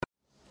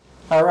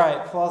All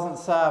right, pleasant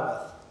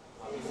Sabbath.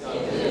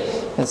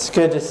 It's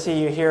good to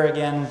see you here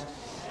again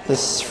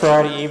this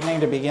Friday evening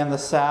to begin the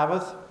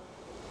Sabbath.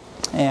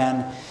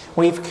 And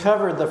we've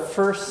covered the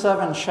first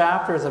 7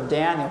 chapters of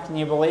Daniel. Can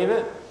you believe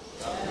it?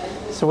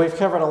 So we've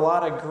covered a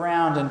lot of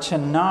ground, and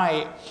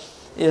tonight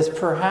is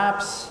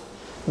perhaps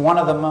one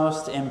of the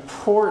most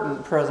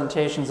important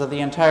presentations of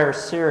the entire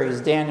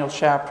series, Daniel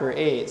chapter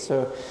 8.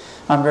 So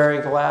I'm very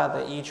glad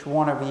that each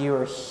one of you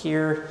are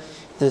here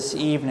this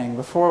evening.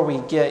 Before we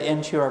get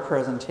into our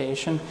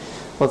presentation,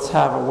 let's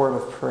have a word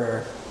of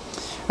prayer.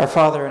 Our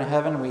Father in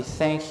heaven, we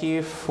thank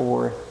you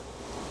for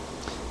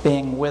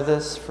being with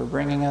us, for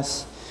bringing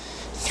us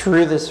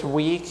through this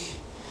week.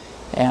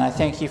 And I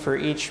thank you for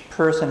each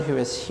person who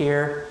is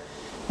here.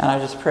 And I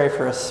just pray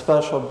for a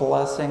special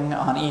blessing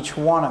on each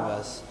one of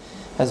us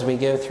as we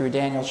go through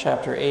Daniel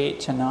chapter 8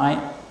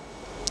 tonight.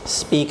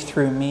 Speak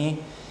through me,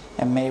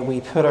 and may we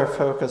put our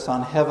focus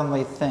on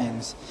heavenly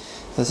things.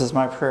 This is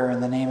my prayer in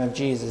the name of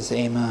Jesus.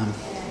 Amen.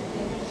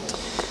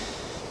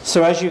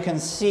 So as you can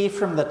see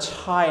from the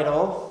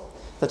title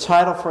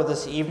for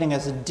this evening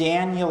is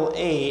Daniel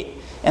 8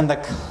 and the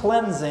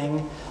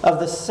cleansing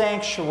of the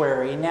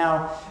sanctuary.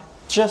 Now,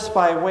 just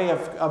by way of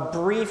a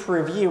brief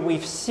review,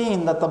 we've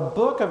seen that the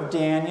book of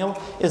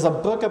Daniel is a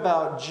book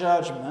about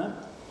judgment.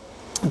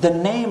 The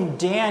name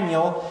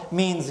Daniel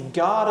means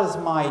God is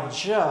my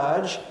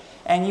judge.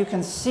 And you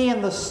can see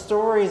in the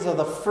stories of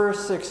the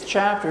first 6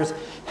 chapters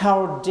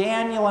how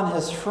Daniel and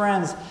his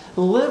friends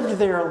lived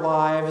their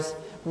lives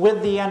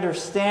with the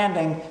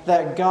understanding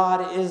that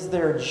God is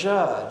their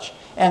judge.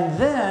 And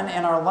then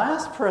in our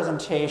last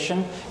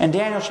presentation, in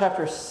Daniel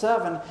chapter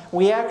 7,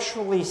 we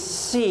actually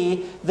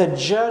see the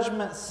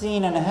judgment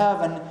scene in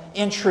heaven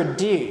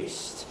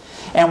introduced.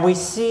 And we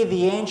see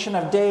the Ancient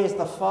of Days,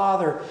 the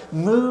Father,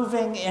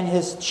 moving in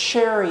his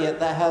chariot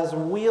that has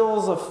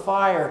wheels of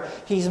fire.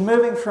 He's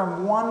moving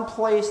from one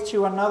place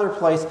to another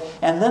place.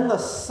 And then the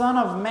Son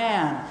of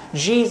Man,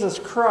 Jesus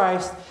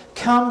Christ,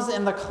 comes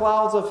in the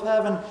clouds of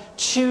heaven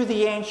to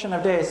the Ancient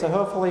of Days. So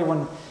hopefully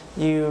when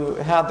you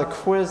had the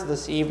quiz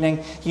this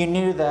evening, you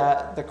knew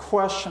that the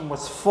question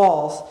was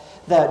false,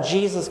 that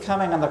Jesus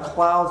coming on the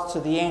clouds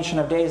to the Ancient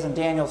of Days in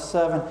Daniel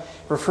 7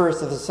 refers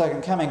to the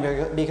second coming,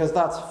 because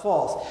that's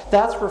false.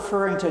 That's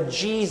referring to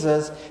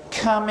Jesus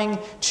coming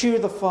to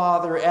the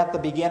Father at the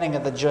beginning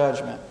of the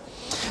judgment.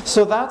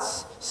 So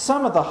that's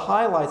some of the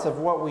highlights of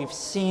what we've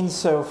seen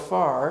so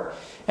far.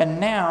 And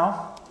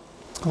now,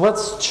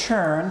 let's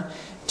turn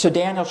to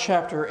Daniel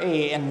chapter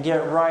 8 and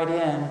get right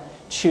in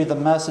to the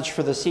message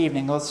for this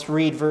evening. Let's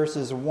read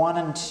verses 1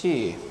 and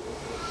 2.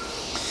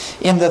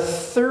 In the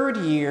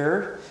 3rd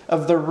year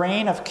of the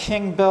reign of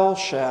King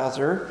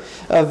Belshazzar,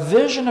 a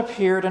vision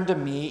appeared unto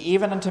me,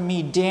 even unto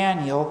me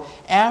Daniel,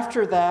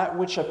 after that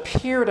which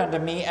appeared unto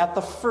me at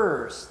the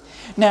first.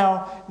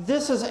 Now,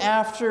 this is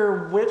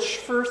after which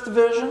first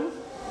vision?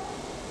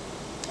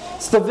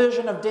 It's the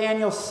vision of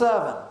Daniel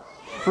 7.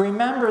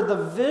 Remember,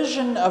 the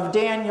vision of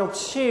Daniel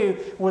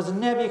 2 was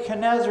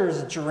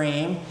Nebuchadnezzar's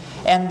dream,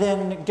 and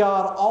then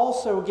God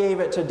also gave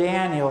it to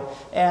Daniel.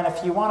 And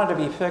if you wanted to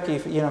be picky,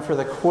 for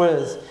the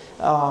quiz,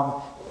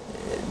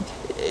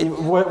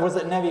 was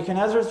it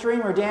Nebuchadnezzar's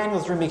dream or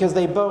Daniel's dream? Because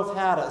they both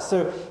had it.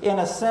 So in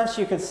a sense,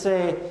 you could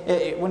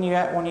say, when you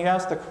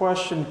ask the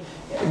question,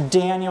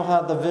 Daniel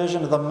had the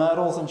vision of the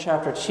metals in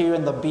chapter 2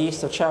 and the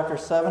beast of chapter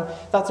 7.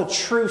 That's a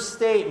true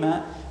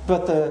statement,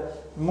 but the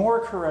more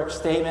correct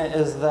statement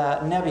is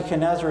that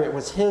Nebuchadnezzar, it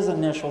was his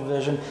initial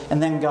vision,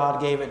 and then God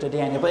gave it to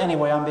Daniel. But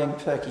anyway, I'm being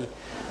picky.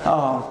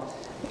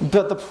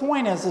 But the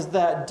point is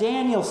that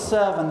Daniel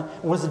 7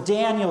 was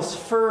Daniel's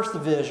first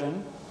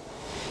vision.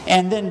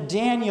 And then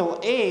Daniel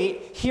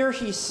 8, here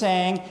he's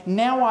saying,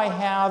 now I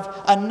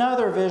have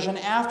another vision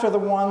after the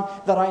one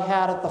that I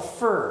had at the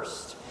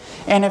first.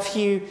 And if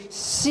you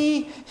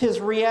see his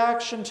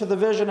reaction to the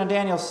vision in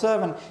Daniel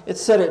 7, it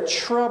said it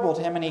troubled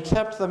him and he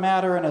kept the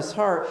matter in his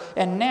heart.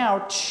 And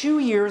now, 2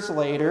 years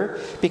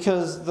later,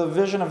 because the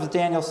vision of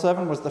Daniel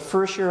 7 was the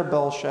first year of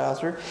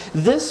Belshazzar,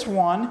 this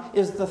one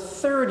is the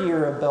 3rd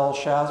year of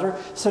Belshazzar.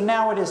 So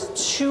now it is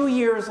 2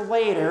 years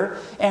later,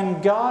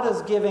 and God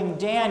is giving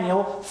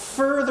Daniel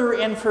further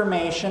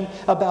information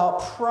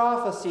about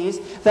prophecies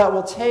that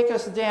will take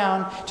us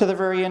down to the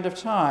very end of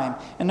time.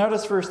 And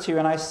notice verse 2,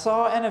 and I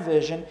saw in a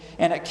vision,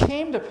 and it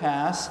came to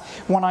pass,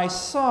 when I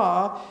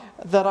saw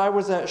that I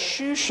was at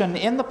Shushan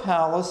in the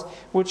palace,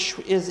 which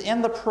is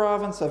in the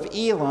province of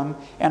Elam,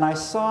 and I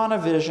saw in a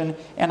vision,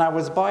 and I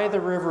was by the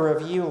river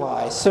of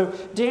Ulai. So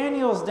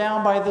Daniel's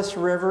down by this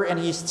river, and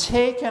he's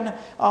taken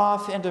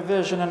off into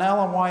vision, and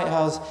Ellen White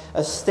has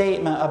a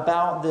statement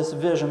about this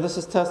vision. This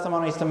is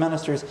Testimonies to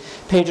Ministers,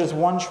 pages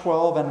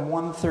 112 and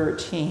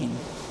 113.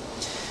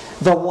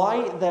 The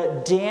light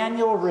that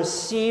Daniel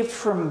received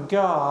from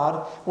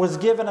God was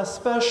given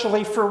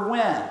especially for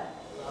when?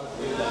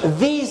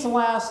 These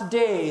last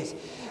days.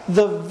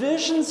 The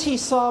visions he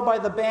saw by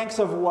the banks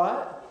of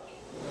what?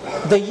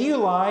 The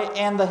Ulai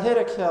and the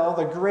Hiddekel,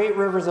 the great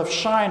rivers of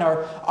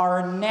Shinar,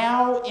 are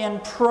now in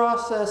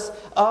process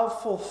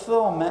of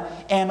fulfillment,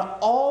 and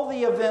all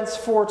the events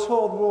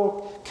foretold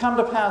will come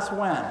to pass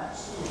when?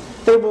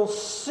 They will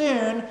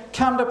soon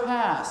come to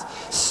pass.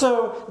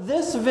 So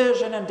this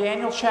vision in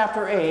Daniel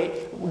chapter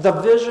 8, the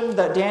vision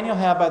that Daniel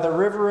had by the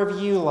river of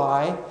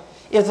Ulai,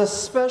 is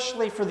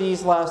especially for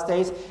these last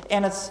days,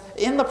 and it's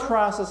in the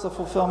process of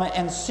fulfillment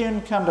and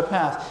soon come to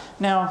pass.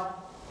 Now,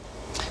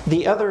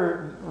 the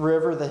other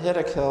river, the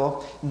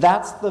Hiddekel,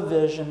 that's the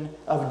vision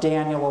of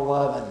Daniel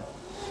 11.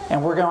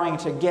 And we're going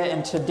to get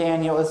into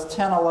Daniel, it's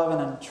 10, 11,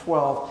 and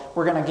 12.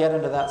 We're going to get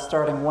into that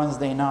starting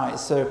Wednesday night.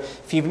 So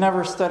if you've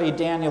never studied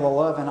Daniel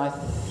 11, I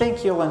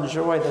think you'll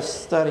enjoy the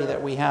study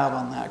that we have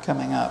on that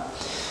coming up.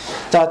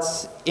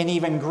 That's in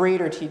even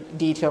greater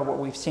detail what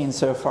we've seen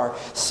so far.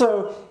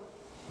 So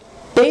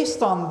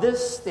based on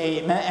this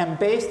statement and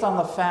based on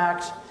the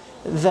fact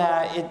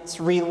that it's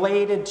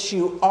related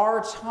to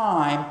our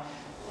time,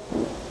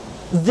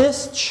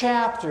 this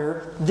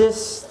chapter,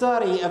 this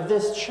study of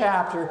this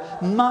chapter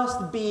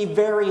must be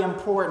very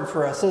important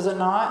for us, is it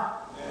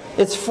not?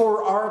 It's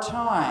for our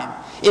time.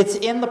 It's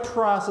in the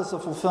process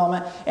of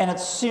fulfillment, and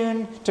it's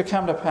soon to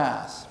come to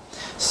pass.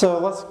 So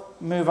let's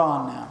move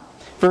on now.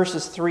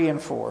 Verses 3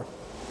 and 4.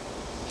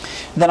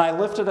 Then I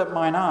lifted up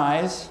mine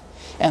eyes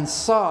and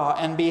saw,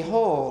 and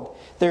behold,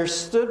 there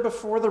stood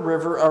before the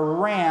river a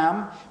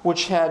ram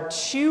which had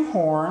 2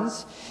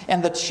 horns,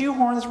 and the 2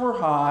 horns were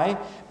high,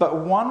 but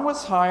one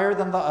was higher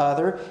than the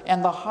other,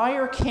 and the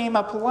higher came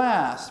up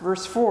last.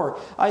 Verse 4,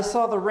 I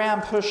saw the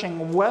ram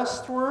pushing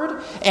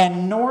westward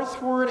and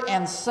northward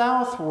and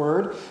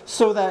southward,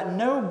 so that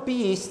no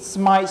beasts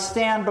might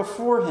stand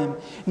before him.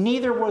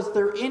 Neither was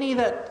there any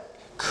that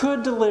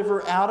could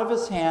deliver out of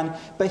his hand,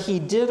 but he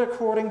did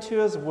according to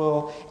his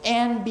will,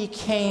 and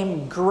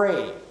became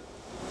great.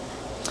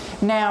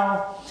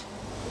 Now,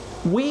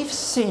 we've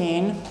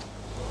seen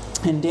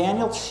in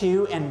Daniel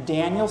 2 and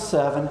Daniel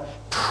 7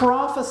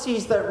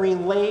 prophecies that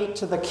relate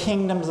to the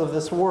kingdoms of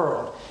this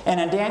world. And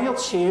in Daniel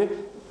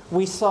 2,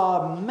 we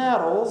saw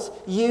metals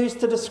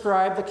used to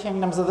describe the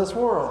kingdoms of this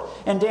world.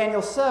 In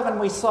Daniel 7,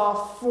 we saw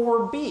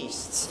 4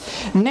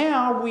 beasts.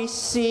 Now we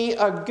see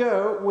a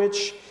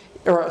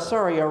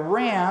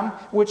ram,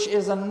 which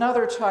is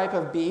another type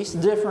of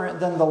beast, different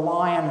than the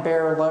lion,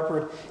 bear,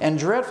 leopard, and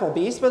dreadful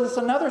beast, but it's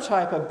another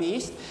type of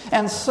beast.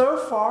 And so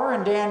far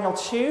in Daniel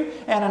 2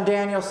 and in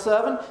Daniel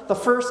 7, the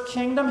first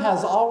kingdom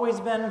has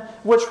always been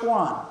which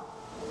one?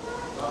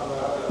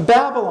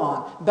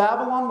 Babylon.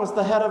 Babylon was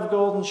the head of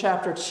gold in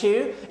chapter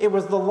 2. It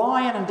was the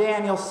lion in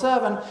Daniel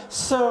 7.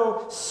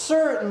 So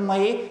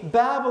certainly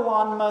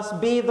Babylon must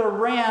be the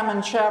ram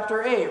in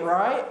chapter 8,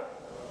 right?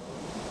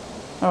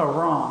 Oh,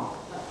 wrong.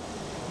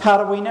 How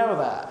do we know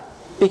that?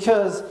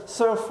 Because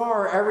so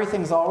far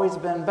everything's always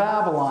been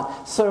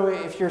Babylon. So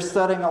if you're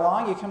studying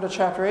along, you come to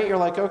chapter 8, you're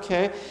like,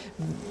 okay,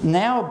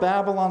 now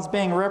Babylon's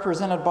being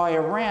represented by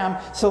a ram,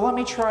 so let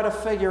me try to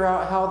figure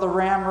out how the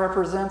ram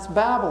represents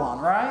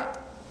Babylon, right?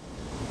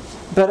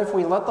 But if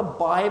we let the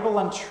Bible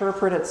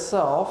interpret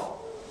itself,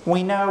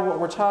 we know what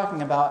we're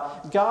talking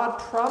about. God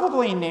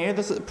probably knew,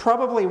 this is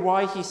probably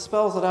why he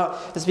spells it out,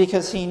 is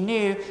because he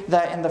knew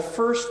that in the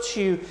first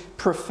 2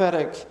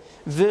 prophetic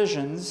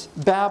visions,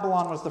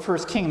 Babylon was the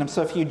first kingdom.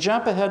 So if you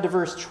jump ahead to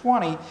verse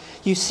 20,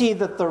 you see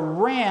that the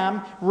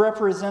ram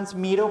represents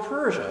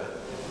Medo-Persia.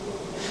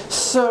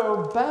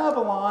 So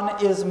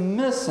Babylon is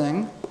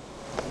missing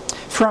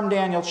from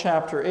Daniel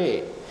chapter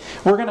 8.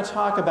 We're going to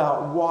talk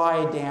about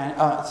why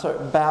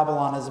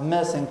Babylon is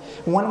missing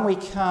when we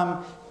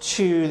come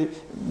to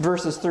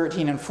verses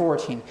 13 and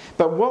 14.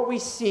 But what we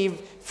see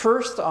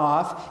first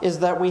off is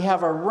that we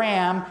have a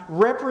ram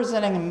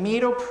representing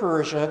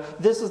Medo-Persia.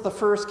 This is the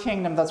first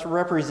kingdom that's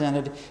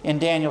represented in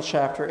Daniel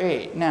chapter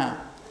 8. Now,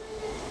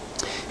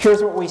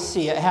 here's what we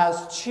see. It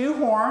has 2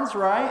 horns,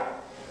 right?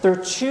 There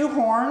are 2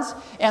 horns,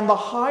 and the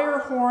higher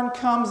horn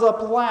comes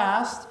up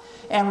last.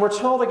 And we're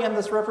told again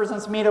this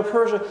represents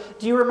Medo-Persia.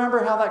 Do you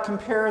remember how that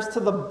compares to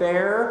the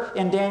bear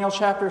in Daniel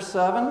chapter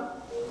 7?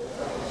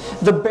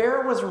 The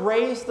bear was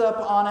raised up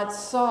on its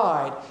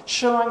side,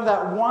 showing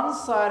that one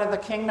side of the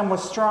kingdom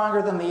was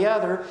stronger than the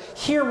other.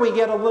 Here we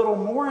get a little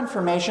more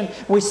information.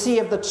 We see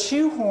of the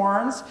 2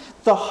 horns,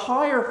 the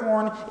higher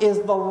horn is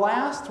the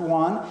last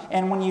one.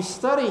 And when you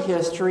study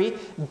history,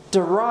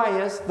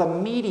 Darius, the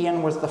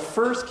Median, was the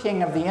first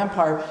king of the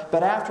empire.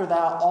 But after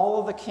that, all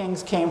of the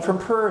kings came from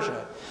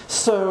Persia.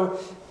 So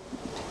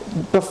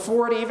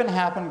before it even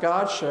happened,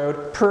 God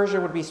showed Persia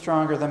would be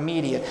stronger than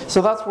Media.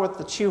 So that's what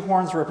the 2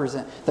 horns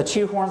represent. The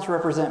 2 horns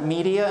represent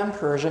Media and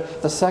Persia.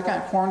 The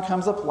second horn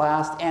comes up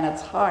last, and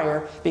it's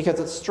higher because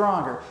it's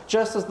stronger,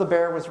 just as the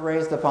bear was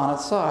raised up on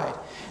its side.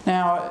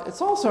 Now,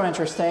 it's also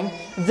interesting,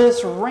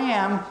 this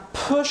ram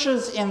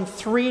pushes in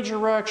 3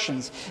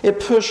 directions. It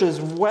pushes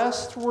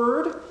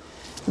westward.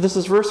 This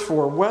is verse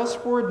 4.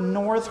 Westward,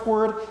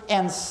 northward,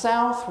 and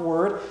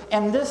southward.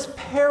 And this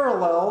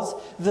parallels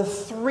the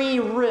 3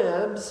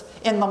 ribs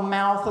in the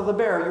mouth of the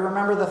bear. You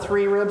remember the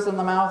 3 ribs in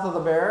the mouth of the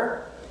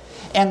bear?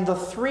 And the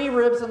 3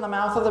 ribs in the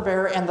mouth of the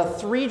bear and the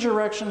 3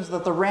 directions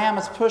that the ram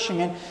is pushing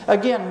in,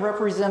 again,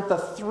 represent the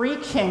 3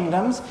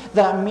 kingdoms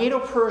that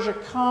Medo-Persia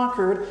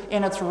conquered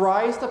in its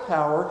rise to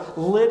power: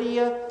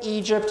 Lydia,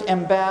 Egypt,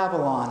 and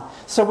Babylon.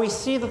 So we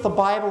see that the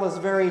Bible is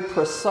very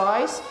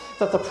precise,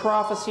 that the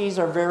prophecies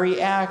are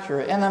very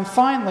accurate. And then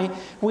finally,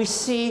 we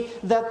see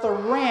that the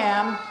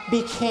ram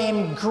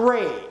became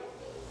great.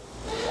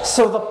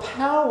 So the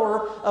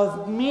power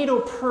of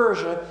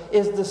Medo-Persia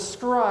is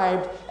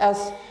described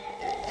as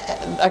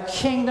a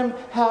kingdom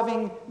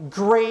having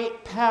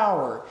great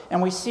power.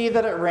 And we see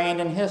that it reigned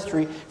in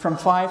history from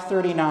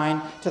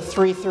 539 to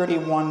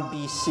 331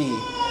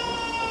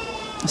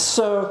 BC.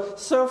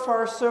 So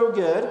far, so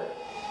good.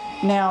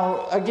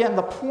 Now, again,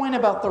 the point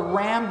about the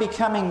ram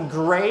becoming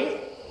great,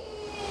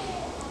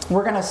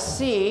 we're going to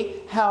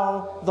see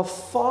how the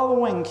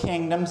following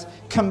kingdoms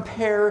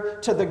compare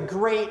to the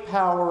great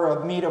power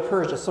of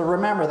Medo-Persia. So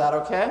remember that,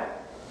 okay?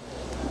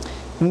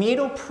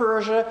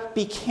 Medo-Persia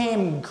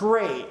became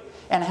great.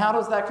 And how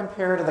does that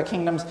compare to the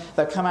kingdoms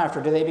that come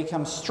after? Do they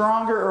become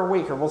stronger or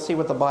weaker? We'll see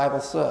what the Bible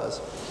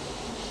says.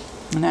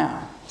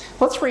 Now,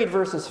 let's read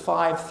verses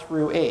 5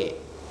 through 8.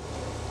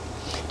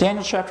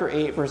 Daniel chapter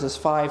 8, verses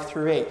 5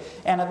 through 8.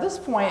 And at this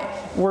point,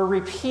 we're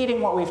repeating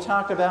what we've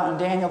talked about in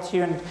Daniel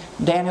 2 and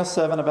Daniel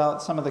 7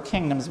 about some of the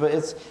kingdoms, but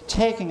it's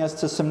taking us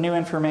to some new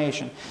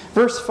information.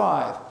 Verse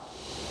 5.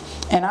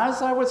 And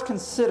as I was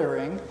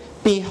considering,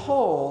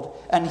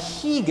 behold, an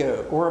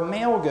he-goat, or a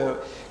male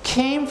goat,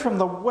 came from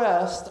the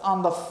west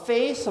on the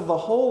face of the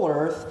whole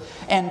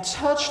earth, and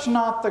touched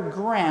not the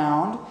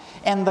ground,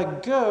 and the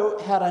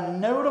goat had a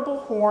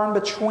notable horn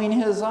between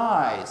his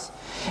eyes.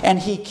 And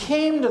he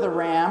came to the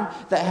ram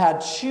that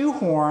had 2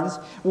 horns,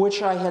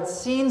 which I had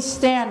seen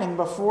standing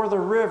before the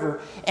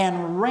river,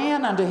 and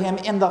ran unto him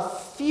in the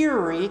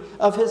fury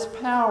of his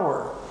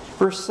power.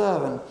 Verse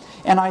 7.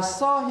 And I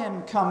saw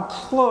him come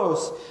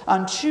close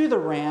unto the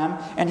ram,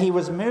 and he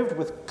was moved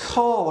with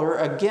choler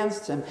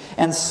against him,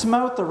 and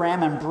smote the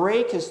ram, and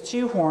brake his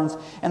 2 horns,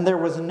 and there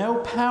was no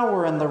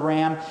power in the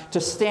ram to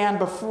stand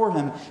before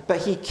him.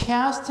 But he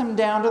cast him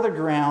down to the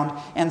ground,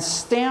 and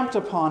stamped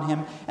upon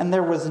him, and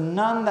there was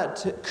none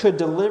that could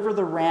deliver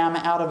the ram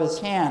out of his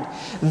hand.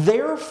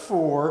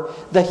 Therefore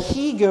the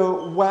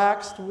he-goat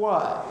waxed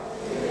what?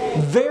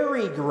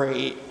 Very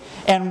great.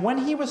 And when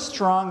he was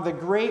strong, the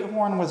great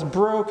horn was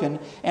broken,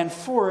 and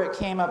for it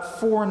came up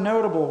 4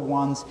 notable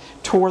ones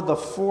toward the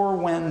 4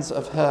 winds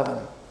of heaven.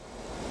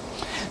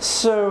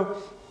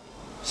 So,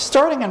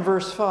 starting in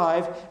verse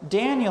 5,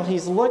 Daniel,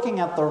 he's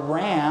looking at the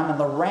ram, and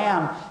the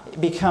ram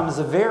becomes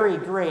very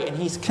great. And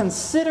he's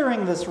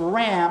considering this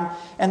ram,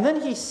 and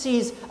then he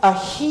sees a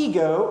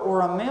he-goat,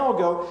 or a male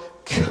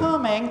goat,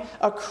 coming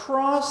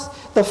across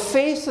the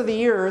face of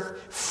the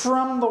earth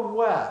from the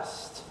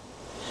west.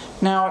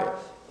 Now,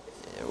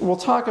 we'll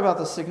talk about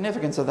the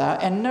significance of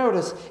that. And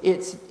notice,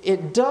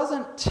 it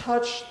doesn't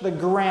touch the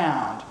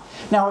ground.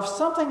 Now, if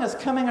something is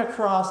coming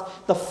across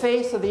the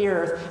face of the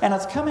earth, and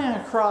it's coming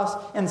across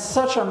in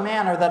such a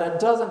manner that it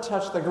doesn't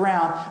touch the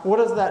ground, what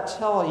does that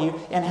tell you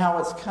in how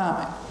it's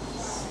coming?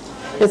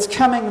 It's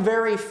coming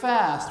very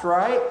fast,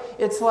 right?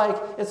 It's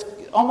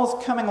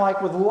almost coming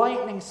like with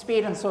lightning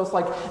speed, and so it's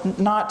like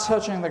not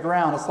touching the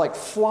ground. It's like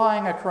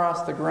flying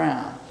across the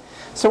ground.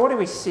 So what do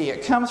we see?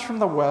 It comes from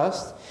the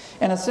west,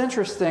 and it's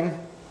interesting.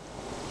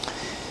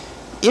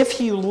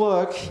 If you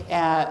look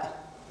at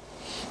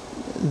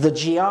the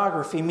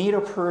geography,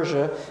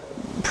 Medo-Persia,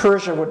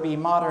 Persia would be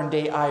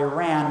modern-day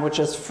Iran, which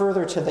is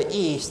further to the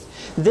east.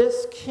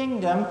 This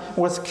kingdom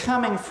was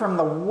coming from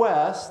the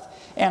west,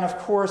 and of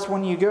course,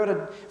 when you go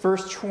to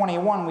verse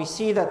 21, we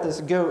see that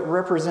this goat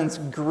represents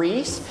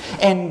Greece,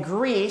 and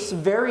Greece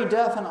very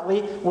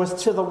definitely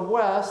was to the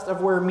west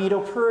of where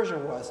Medo-Persia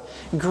was.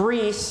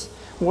 Greece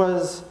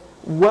was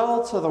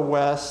well to the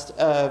west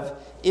of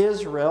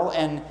Israel,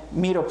 and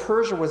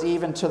Medo-Persia was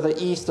even to the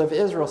east of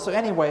Israel. So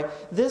anyway,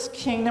 this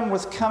kingdom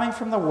was coming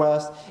from the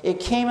west. It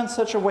came in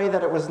such a way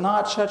that it was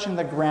not touching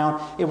the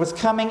ground. It was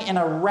coming in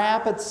a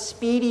rapid,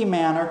 speedy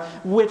manner,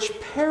 which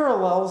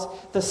parallels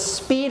the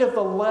speed of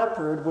the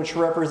leopard, which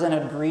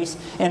represented Greece,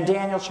 in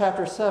Daniel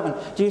chapter 7.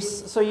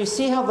 So you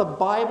see how the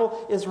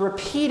Bible is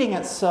repeating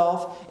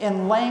itself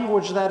in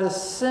language that is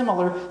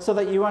similar, so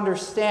that you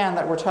understand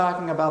that we're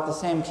talking about the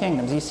same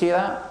kingdoms. Do you see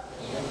that?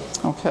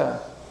 Okay.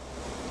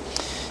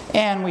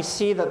 And we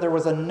see that there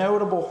was a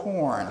notable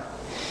horn.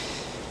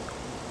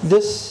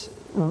 This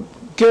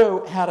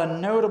goat had a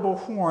notable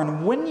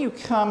horn. When you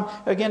come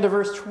again to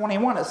verse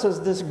 21, it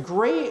says this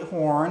great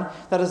horn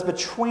that is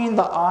between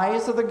the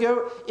eyes of the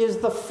goat is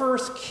the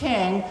first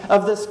king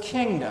of this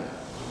kingdom.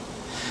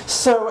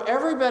 So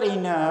everybody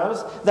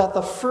knows that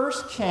the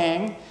first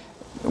king,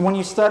 when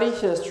you study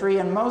history,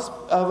 and most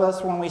of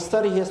us when we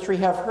study history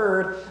have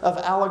heard of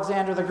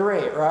Alexander the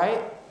Great, right?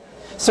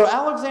 So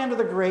Alexander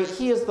the Great,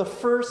 he is the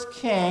first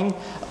king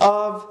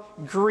of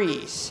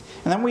Greece.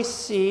 And then we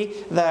see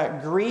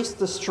that Greece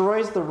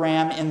destroys the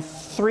ram in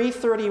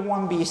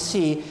 331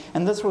 BC,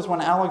 and this was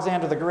when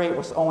Alexander the Great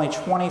was only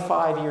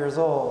 25 years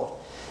old.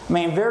 I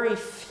mean, very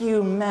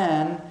few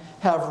men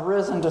have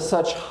risen to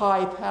such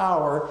high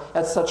power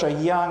at such a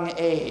young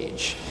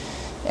age.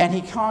 And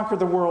he conquered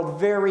the world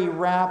very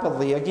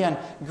rapidly. Again,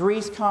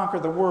 Greece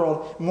conquered the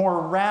world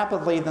more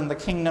rapidly than the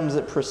kingdoms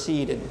that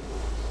preceded it.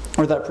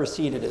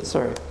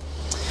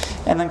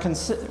 And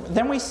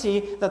then we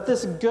see that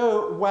this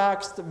goat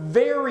waxed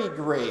very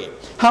great.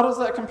 How does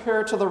that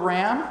compare to the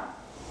ram?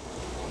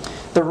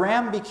 The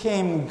ram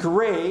became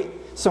great.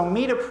 So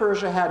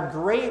Medo-Persia had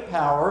great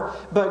power,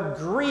 but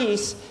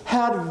Greece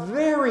had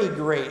very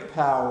great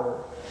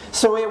power.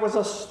 So it was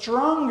a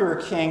stronger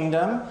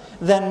kingdom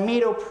than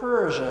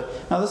Medo-Persia.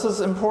 Now this is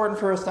important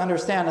for us to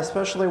understand,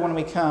 especially when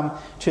we come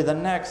to the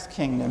next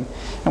kingdom.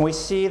 And we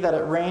see that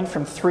it reigned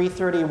from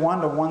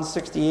 331 to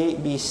 168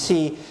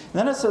 BC.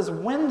 Then it says,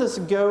 when this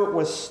goat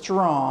was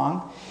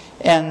strong,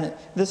 and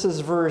this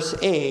is verse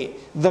 8,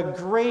 the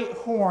great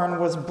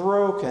horn was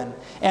broken,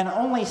 and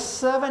only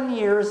 7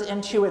 years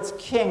into its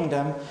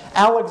kingdom,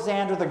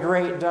 Alexander the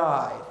Great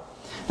died.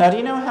 Now, do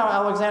you know how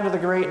Alexander the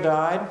Great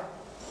died?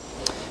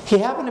 He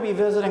happened to be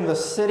visiting the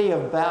city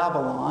of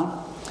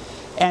Babylon,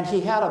 and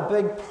he had a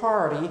big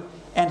party,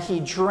 and he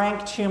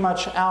drank too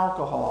much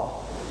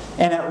alcohol.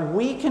 And it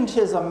weakened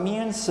his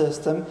immune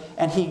system,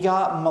 and he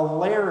got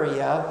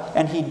malaria,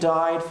 and he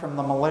died from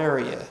the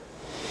malaria.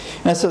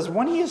 And it says,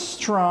 when he is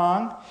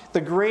strong,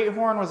 the great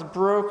horn was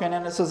broken,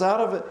 and it says, out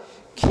of it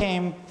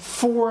came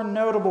 4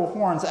 notable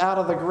horns out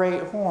of the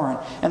great horn.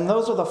 And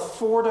those are the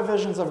 4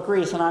 divisions of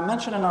Greece. And I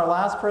mentioned in our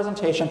last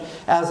presentation,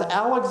 as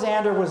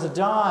Alexander was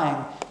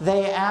dying,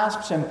 they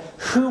asked him,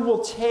 who will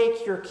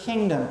take your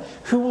kingdom?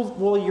 Who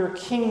will your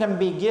kingdom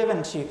be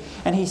given to?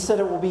 And he said,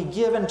 it will be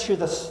given to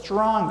the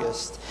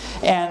strongest.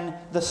 And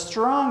the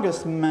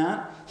strongest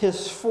meant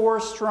his 4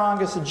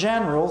 strongest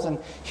generals. And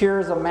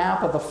here's a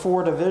map of the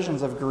 4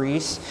 divisions of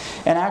Greece.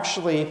 And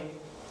actually,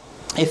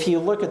 if you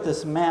look at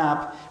this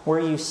map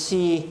where you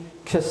see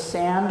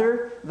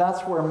Cassander,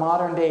 that's where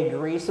modern-day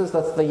Greece is.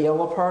 That's the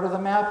yellow part of the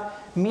map.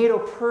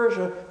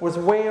 Medo-Persia was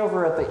way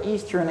over at the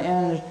eastern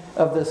end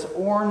of this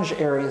orange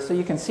area. So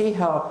you can see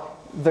how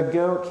the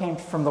goat came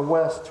from the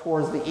west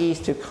towards the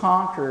east to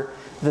conquer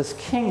this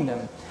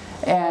kingdom.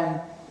 And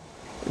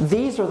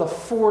these are the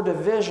 4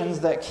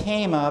 divisions that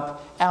came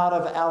up out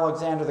of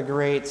Alexander the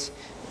Great's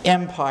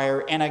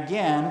empire. And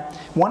again,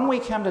 when we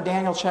come to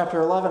Daniel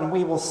chapter 11,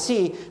 we will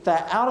see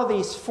that out of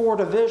these 4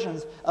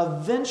 divisions,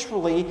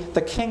 eventually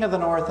the king of the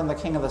north and the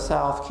king of the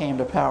south came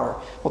to power.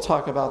 We'll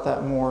talk about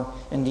that more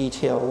in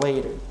detail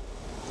later.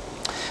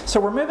 So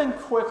we're moving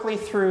quickly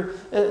through,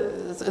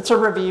 it's a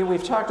review.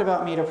 We've talked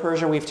about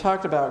Medo-Persia, we've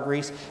talked about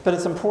Greece, but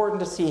it's important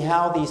to see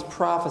how these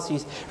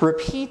prophecies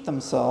repeat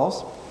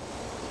themselves.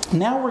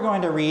 Now we're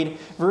going to read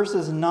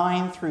verses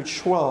 9 through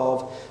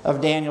 12 of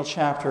Daniel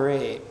chapter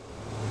 8.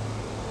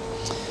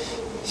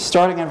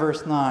 Starting in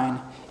verse 9.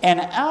 And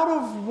out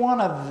of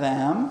one of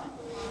them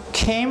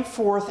came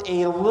forth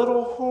a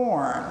little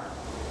horn,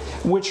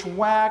 which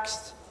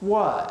waxed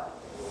what?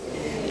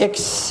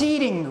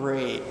 Exceeding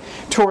great,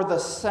 toward the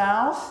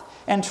south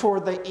and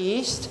toward the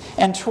east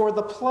and toward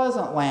the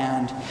pleasant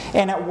land.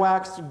 And it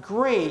waxed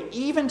great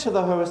even to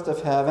the host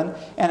of heaven,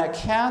 and it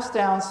cast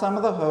down some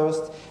of the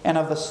host and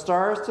of the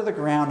stars to the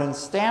ground, and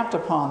stamped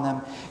upon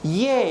them.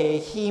 Yea,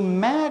 he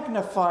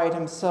magnified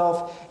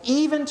himself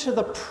even to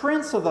the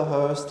prince of the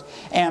host,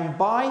 and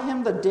by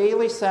him the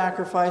daily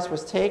sacrifice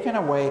was taken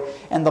away,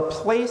 and the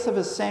place of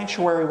his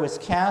sanctuary was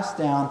cast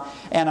down,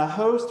 and a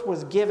host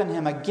was given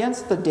him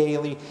against the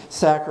daily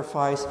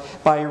sacrifice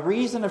by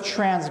reason of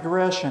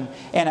transgression,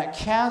 and it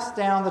cast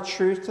down the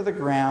truth to the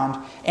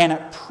ground, and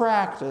it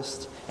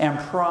practiced and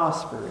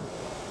prospered.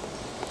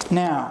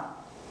 Now,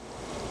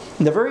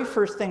 the very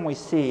first thing we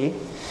see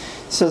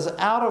says,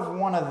 out of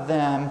one of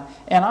them,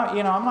 and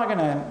I'm not going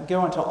to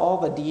go into all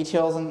the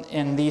details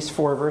in these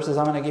 4 verses.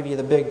 I'm going to give you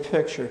the big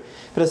picture.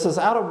 But it says,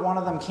 out of one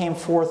of them came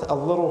forth a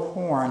little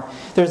horn.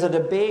 There's a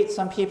debate.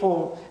 Some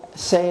people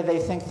say they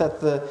think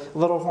that the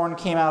little horn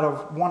came out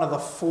of one of the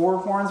 4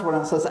 horns. When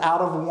it says out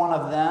of one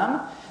of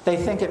them, they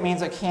think it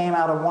means it came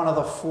out of one of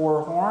the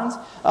 4 horns.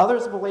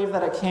 Others believe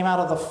that it came out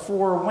of the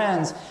 4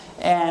 winds.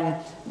 And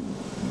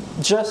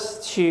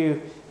just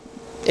to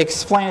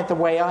explain it the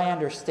way I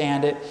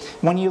understand it,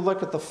 when you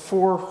look at the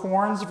 4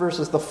 horns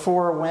versus the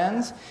 4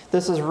 winds,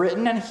 this is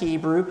written in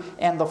Hebrew,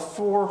 and the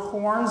 4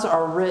 horns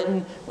are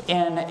written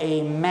in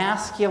a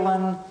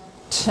masculine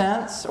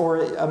tense,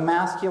 or a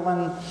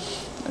masculine,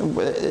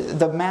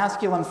 the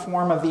masculine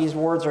form of these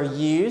words are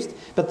used,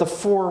 but the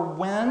 4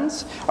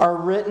 winds are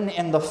written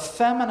in the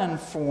feminine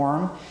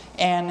form.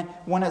 And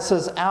when it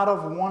says out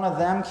of one of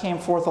them came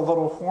forth a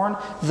little horn,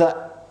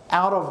 the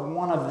out of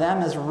one of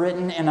them is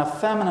written in a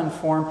feminine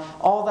form.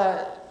 All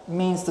that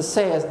means to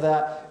say is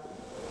that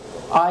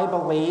I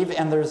believe,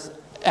 and there's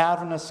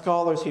Adventist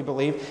scholars who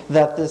believe,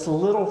 that this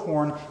little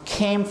horn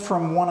came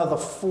from one of the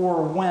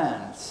 4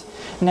 winds.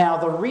 Now,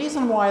 the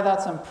reason why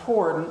that's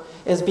important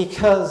is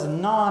because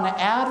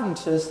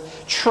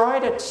non-Adventists try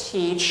to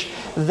teach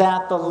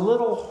that the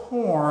little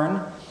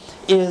horn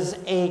is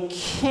a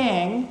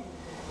king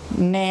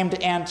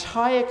named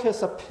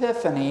Antiochus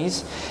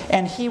Epiphanes,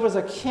 and he was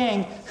a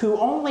king who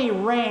only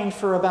reigned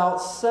for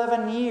about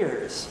 7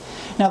 years.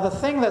 Now the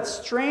thing that's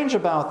strange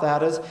about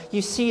that is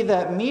you see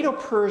that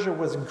Medo-Persia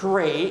was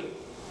great,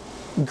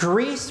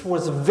 Greece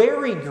was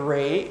very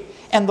great,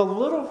 and the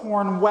little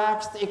horn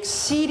waxed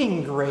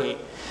exceeding great.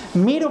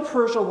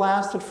 Medo-Persia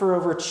lasted for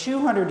over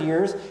 200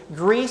 years.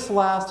 Greece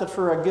lasted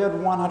for a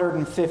good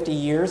 150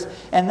 years.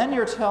 And then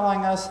you're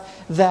telling us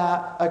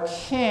that a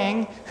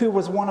king who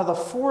was one of the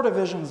 4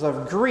 divisions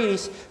of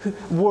Greece who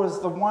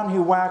was the one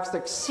who waxed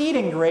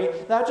exceeding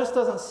great. That just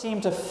doesn't seem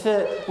to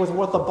fit with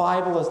what the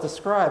Bible is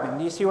describing.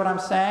 Do you see what I'm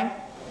saying?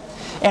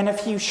 And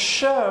if you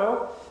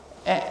show...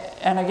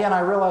 And again,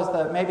 I realize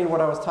that maybe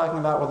what I was talking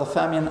about with the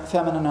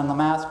feminine and the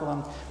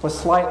masculine was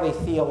slightly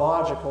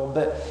theological,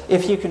 but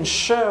if you can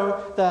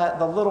show that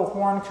the little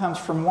horn comes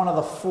from one of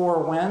the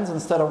 4 winds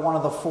instead of one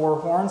of the 4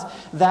 horns,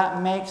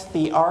 that makes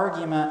the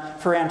argument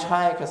for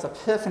Antiochus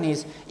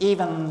Epiphanes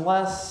even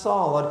less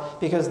solid,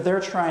 because they're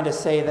trying to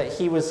say that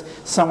he was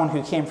someone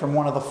who came from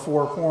one of the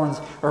 4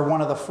 horns or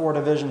one of the 4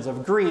 divisions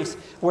of Greece,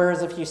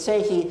 whereas if you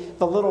say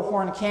the little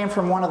horn came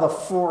from one of the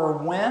 4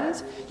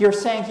 winds, you're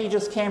saying he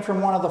just came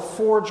from one of the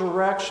 4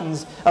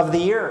 directions of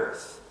the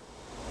earth.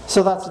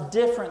 So that's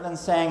different than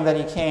saying that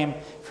he came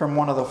from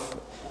one of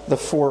the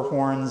 4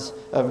 horns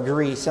of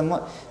Greece. And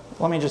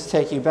let me just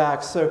take you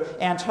back. So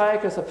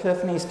Antiochus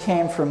Epiphanes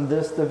came from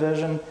this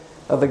division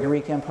of the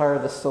Greek Empire,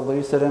 the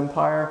Seleucid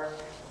Empire.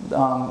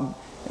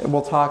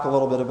 We'll talk a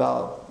little bit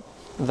about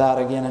that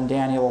again in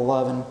Daniel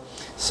 11.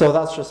 So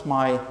that's just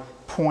my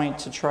point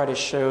to try to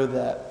show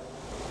that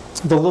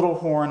the little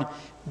horn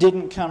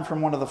didn't come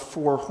from one of the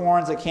 4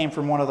 horns, it came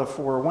from one of the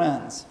 4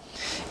 winds.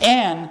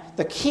 And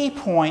the key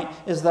point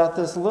is that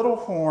this little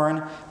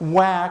horn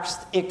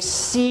waxed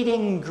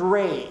exceeding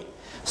great.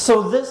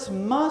 So this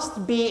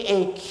must be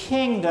a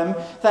kingdom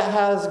that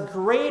has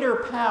greater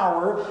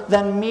power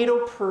than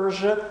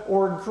Medo-Persia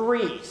or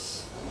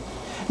Greece.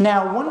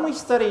 Now, when we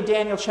studied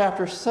Daniel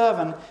chapter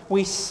 7,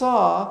 we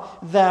saw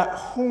that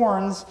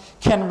horns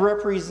can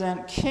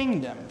represent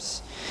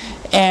kingdoms.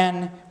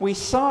 And we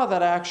saw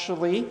that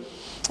actually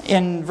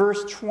in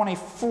verse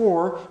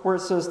 24, where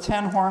it says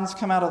 10 horns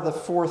come out of the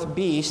 4th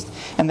beast,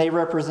 and they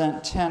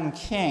represent 10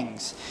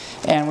 kings.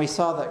 And we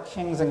saw that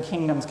kings and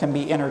kingdoms can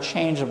be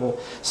interchangeable.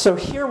 So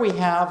here we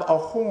have a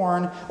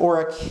horn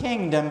or a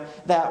kingdom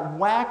that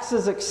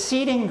waxes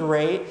exceeding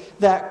great,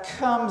 that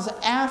comes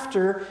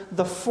after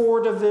the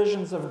 4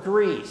 divisions of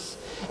Greece.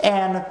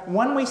 And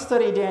when we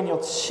study Daniel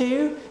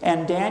 2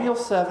 and Daniel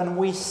 7,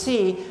 we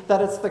see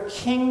that it's the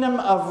kingdom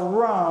of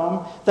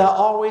Rome that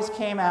always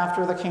came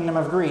after the kingdom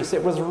of Greece.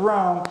 It was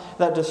Rome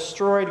that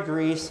destroyed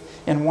Greece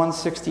in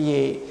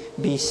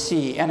 168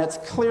 BC. And it's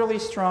clearly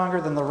stronger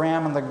than the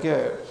ram and the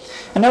goat.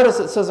 And notice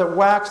it says it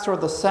waxed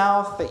toward the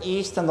south, the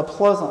east, and the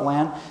pleasant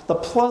land. The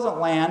pleasant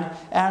land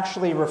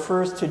actually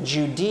refers to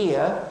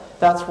Judea.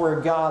 That's where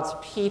God's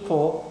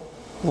people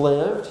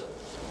lived.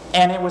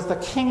 And it was the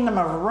kingdom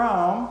of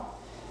Rome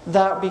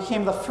that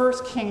became the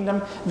first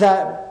kingdom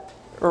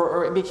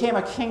or it became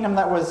a kingdom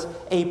that was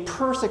a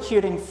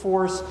persecuting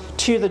force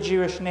to the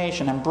Jewish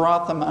nation and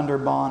brought them under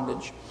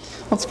bondage.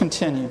 Let's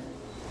continue.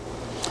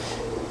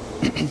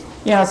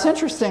 It's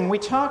interesting. We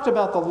talked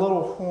about the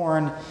little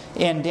horn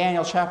in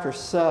Daniel chapter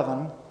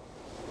 7,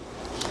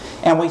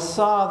 and we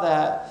saw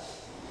that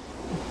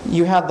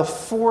you had the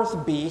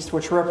 4th beast,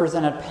 which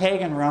represented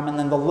pagan Rome, and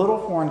then the little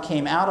horn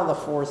came out of the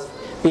 4th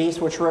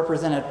beast, which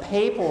represented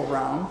papal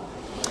Rome.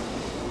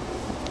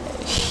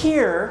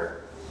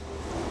 Here,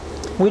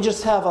 we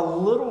just have a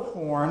little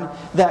horn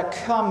that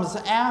comes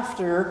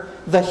after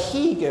the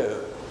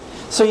he-goat.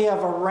 So you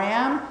have a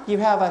ram, you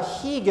have a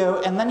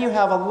he-goat, and then you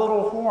have a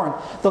little horn.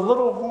 The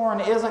little horn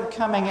isn't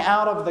coming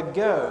out of the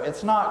goat.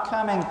 It's not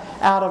coming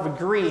out of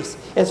Greece.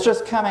 It's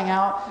just coming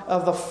out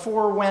of the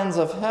 4 winds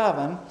of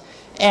heaven.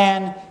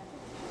 And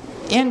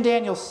in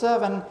Daniel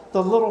 7,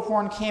 the little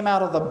horn came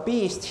out of the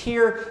beast.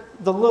 Here,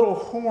 the little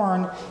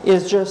horn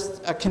is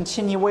just a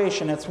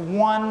continuation. It's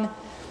one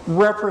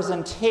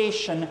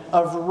representation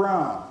of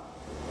Rome.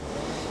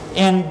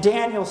 In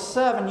Daniel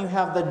 7, you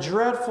have the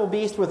dreadful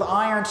beast with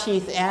iron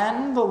teeth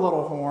and the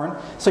little horn.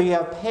 So you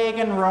have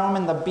pagan Rome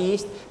and the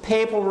beast,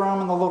 papal Rome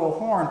and the little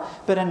horn.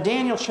 But in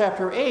Daniel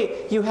chapter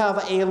 8, you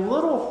have a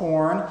little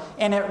horn,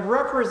 and it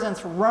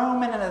represents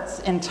Rome in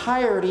its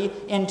entirety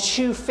in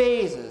 2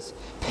 phases.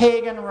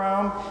 Pagan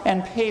Rome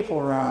and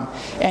papal Rome.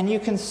 And you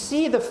can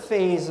see the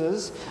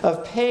phases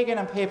of pagan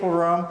and papal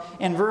Rome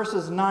in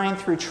verses 9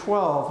 through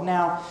 12.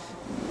 Now,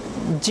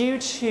 due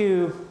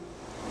to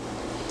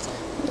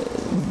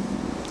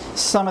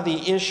some of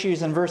the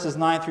issues in verses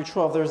 9 through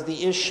 12. There's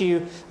the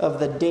issue of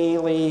the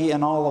daily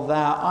and all of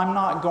that. I'm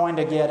not going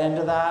to get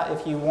into that.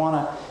 If you want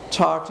to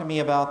talk to me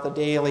about the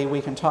daily,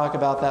 we can talk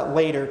about that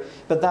later.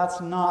 But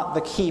that's not the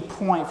key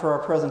point for our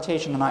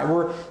presentation tonight.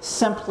 We're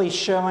simply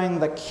showing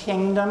the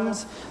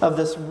kingdoms of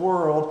this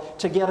world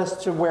to get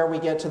us to where we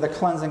get to the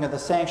cleansing of the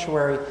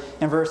sanctuary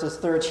in verses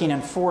 13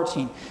 and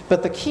 14.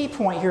 But the key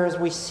point here is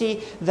we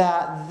see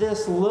that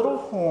this little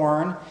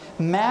horn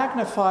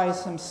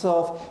magnifies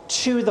himself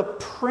to the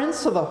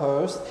prince of the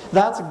host.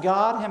 That's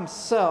God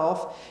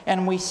himself.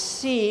 And we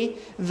see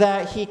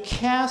that he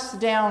casts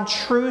down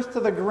truth to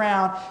the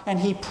ground and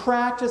he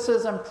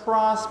practices and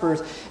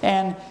prospers.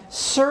 And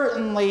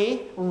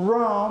certainly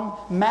Rome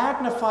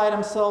magnified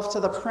himself to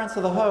the prince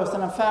of the host.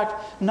 And in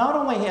fact, not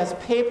only has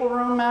papal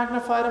Rome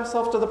magnified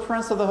himself to the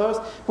prince of the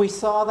host, we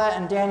saw that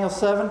in Daniel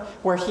 7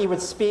 where he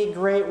would speak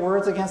great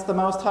words against the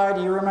Most High.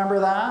 Do you remember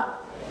that?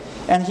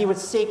 And he would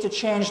seek to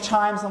change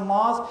times and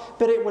laws.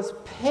 But it was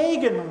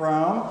pagan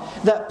Rome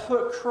that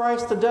put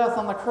Christ to death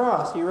on the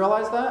cross. Do you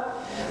realize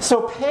that?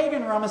 So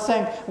pagan Rome is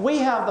saying, we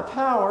have the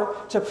power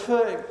to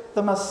put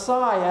the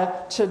Messiah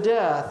to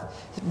death.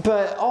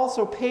 But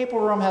also papal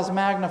Rome has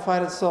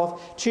magnified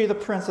itself to the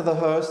prince of the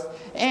host.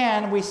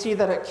 And we see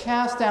that it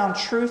cast down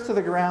truth to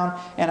the ground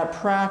and it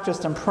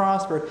practiced and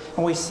prospered.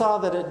 And we saw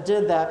that it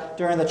did that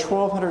during the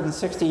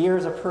 1260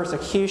 years of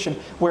persecution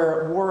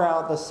where it wore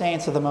out the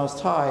saints of the Most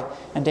High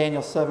in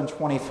Daniel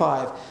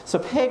 7:25. So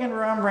pagan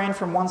Rome reigned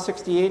from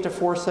 168 to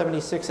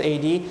 476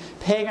 AD.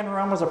 Pagan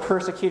Rome was a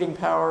persecuting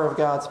power of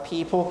God's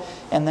people.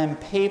 And then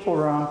papal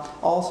Rome,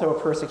 also a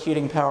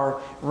persecuting power,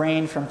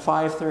 reigned from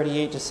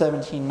 538 to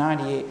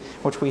 1798,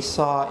 which we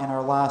saw in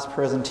our last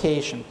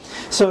presentation.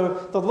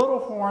 So the little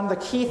horn, the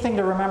key thing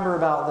to remember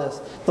about this,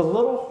 the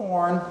little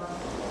horn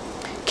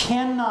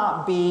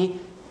cannot be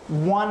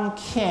one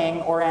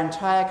king or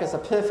Antiochus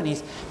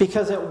Epiphanes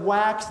because it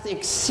waxed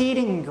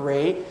exceeding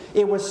great.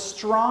 It was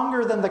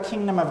stronger than the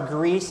kingdom of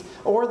Greece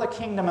or the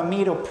kingdom of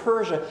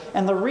Medo-Persia.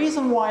 And the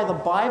reason why the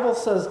Bible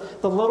says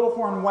the little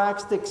horn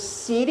waxed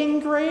exceeding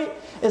great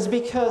is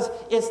because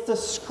it's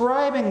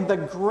describing the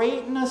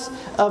greatness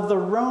of the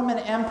Roman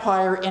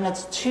Empire in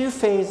its two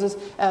phases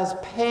as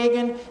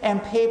pagan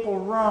and papal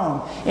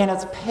Rome. In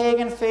its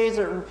pagan phase,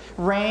 it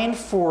reigned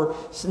for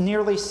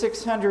nearly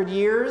 600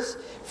 years,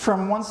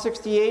 from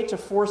 168 BC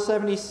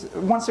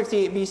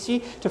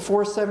to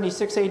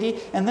 476 AD,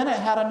 and then it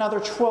had another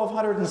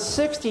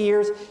 1260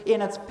 years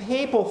in its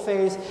papal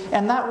phase,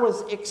 and that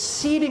was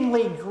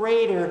exceedingly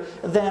greater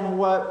than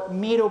what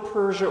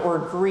Medo-Persia or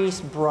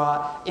Greece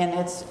brought in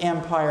its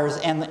empires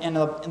and in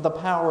the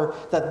power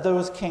that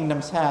those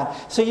kingdoms had.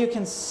 So you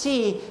can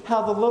see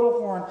how the little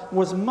horn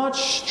was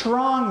much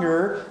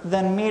stronger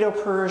than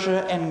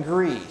Medo-Persia and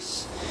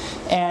Greece.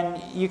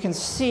 And you can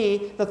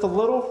see that the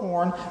little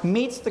horn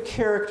meets the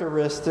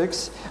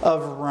characteristics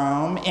of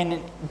Rome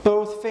in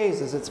both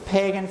phases, its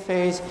pagan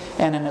phase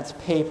and in its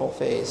papal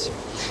phase.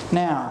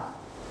 Now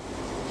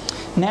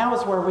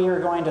is where we are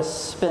going to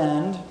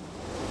spend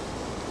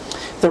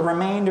the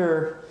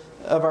remainder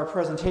of our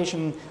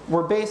presentation.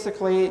 We're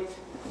basically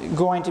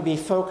going to be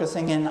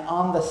focusing in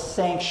on the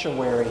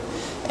sanctuary.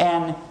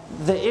 And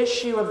the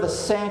issue of the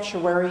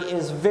sanctuary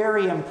is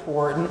very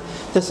important.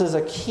 This is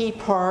a key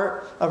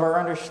part of our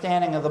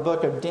understanding of the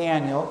book of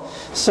Daniel.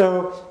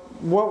 So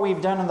what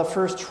we've done in the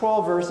first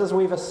 12 verses,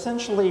 we've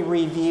essentially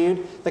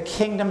reviewed the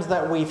kingdoms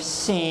that we've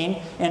seen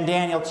in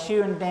Daniel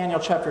 2 and Daniel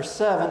chapter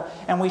 7.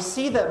 And we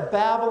see that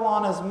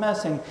Babylon is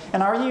missing.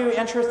 And are you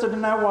interested to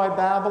know why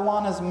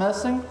Babylon is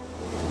missing?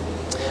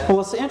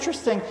 Well, it's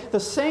interesting. The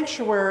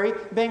sanctuary,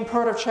 being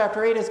part of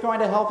chapter 8, is going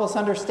to help us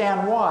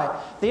understand why.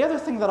 The other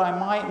thing that I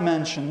might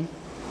mention,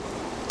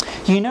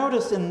 you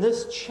notice in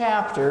this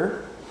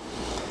chapter,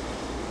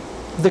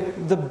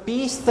 the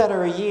beasts that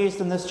are used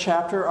in this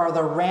chapter are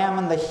the ram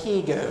and the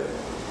he-goat.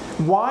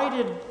 Why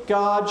did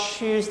God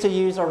choose to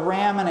use a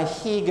ram and a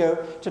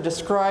he-goat to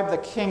describe the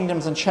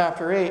kingdoms in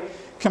chapter 8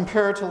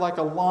 compared to like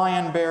a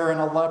lion, bear, and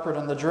a leopard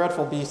and the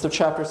dreadful beast of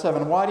chapter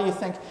 7? Why do you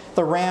think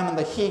the ram and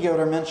the he-goat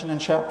are mentioned in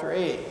chapter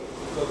 8?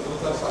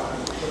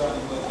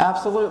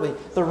 Absolutely.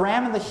 The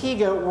ram and the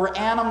he-goat were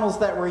animals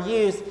that were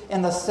used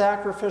in the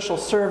sacrificial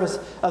service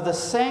of the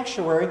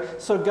sanctuary.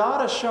 So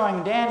God is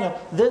showing Daniel,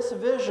 this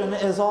vision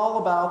is all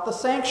about the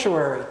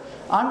sanctuary.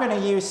 I'm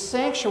going to use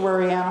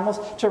sanctuary animals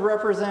to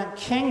represent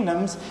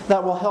kingdoms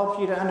that will help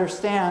you to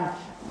understand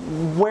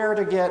where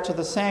to get to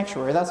the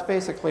sanctuary. That's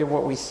basically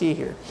what we see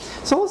here.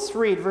 So let's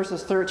read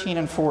verses 13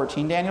 and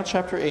 14. Daniel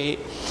chapter 8,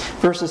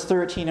 verses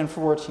 13 and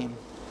 14.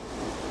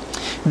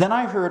 Then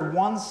I heard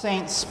one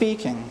saint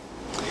speaking,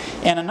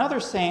 and another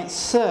saint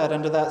said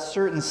unto that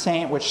certain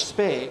saint which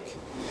spake,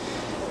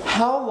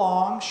 How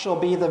long shall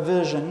be the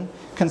vision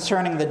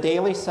concerning the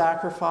daily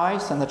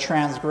sacrifice and the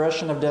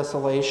transgression of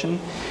desolation,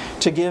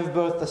 to give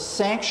both the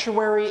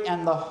sanctuary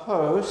and the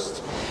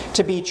host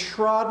to be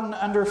trodden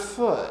under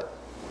foot?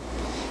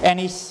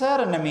 And he said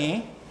unto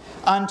me,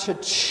 Unto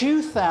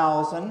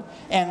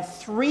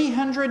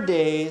 2,300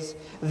 days,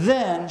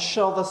 then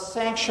shall the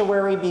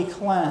sanctuary be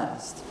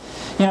cleansed.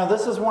 You know,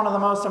 this is one of the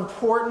most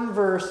important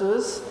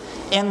verses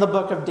in the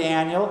book of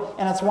Daniel,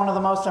 and it's one of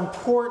the most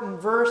important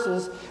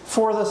verses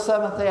for the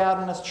Seventh-day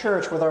Adventist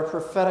Church with our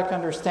prophetic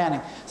understanding.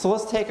 So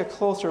let's take a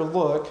closer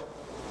look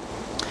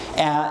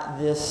at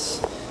these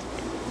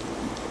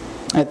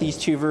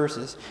two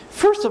verses.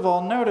 First of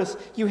all, notice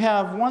you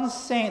have one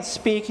saint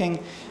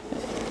speaking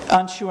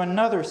unto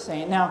another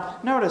saint. Now,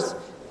 notice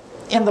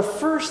in the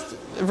first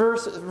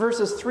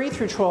verses 3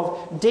 through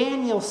 12,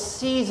 Daniel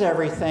sees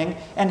everything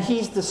and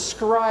he's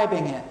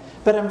describing it.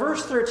 But in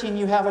verse 13,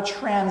 you have a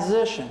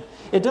transition.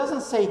 It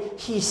doesn't say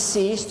he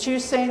sees two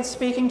saints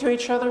speaking to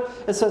each other.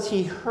 It says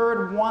he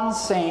heard one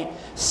saint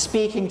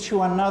speaking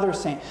to another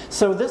saint.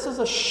 So this is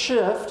a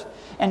shift,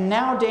 and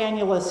now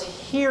Daniel is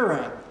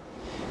hearing.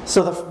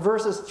 So the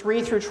verses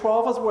 3 through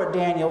 12 is what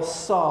Daniel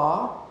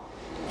saw.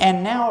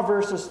 And now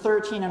verses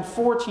 13 and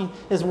 14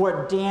 is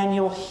what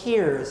Daniel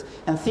hears.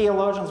 And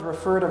theologians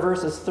refer to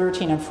verses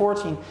 13 and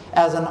 14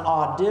 as an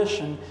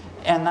audition.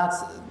 And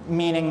that's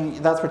meaning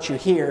that's what you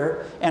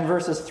hear. And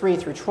verses 3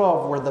 through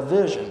 12 were the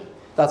vision.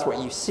 That's what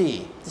you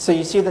see. So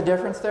you see the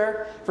difference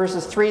there?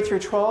 Verses 3 through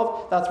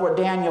 12, that's what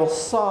Daniel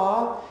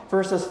saw.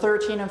 Verses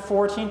 13 and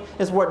 14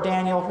 is what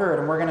Daniel heard.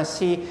 And we're going to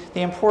see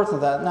the importance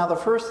of that. Now the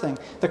first thing,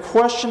 the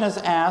question is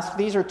asked.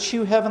 These are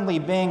two heavenly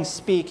beings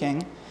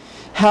speaking.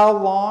 How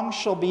long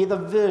shall be the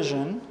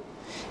vision?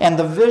 And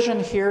the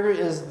vision here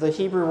is the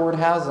Hebrew word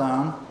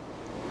hazon.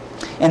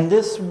 And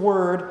this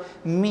word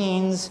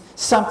means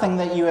something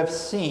that you have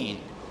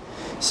seen.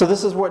 So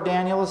this is what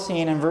Daniel has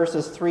seen in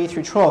verses 3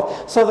 through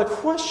 12. So the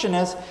question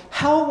is,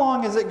 how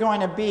long is it going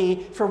to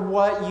be for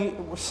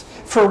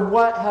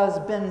what has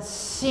been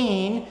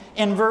seen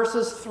in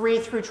verses 3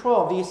 through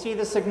 12? Do you see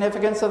the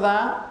significance of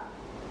that?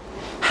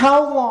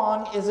 How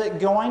long is it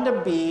going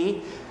to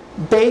be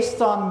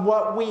based on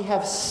what we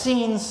have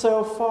seen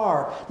so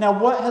far? Now,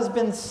 what has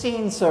been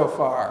seen so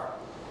far?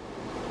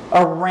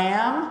 A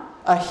ram,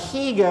 a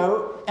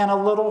he-goat, and a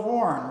little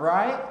horn,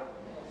 right?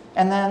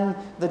 And then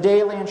the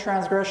daily and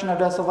transgression of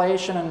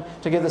desolation, and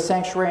to give the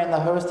sanctuary and the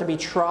host to be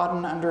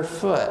trodden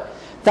underfoot.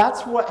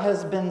 That's what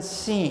has been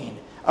seen.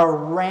 A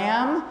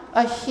ram,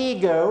 a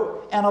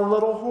he-goat, and a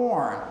little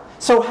horn.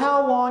 So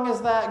how long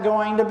is that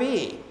going to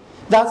be?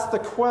 That's the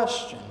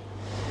question.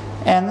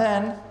 And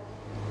then,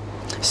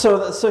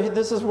 so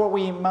this is what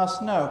we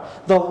must know.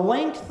 The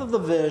length of the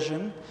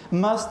vision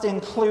must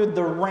include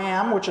the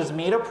ram, which is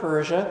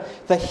Medo-Persia,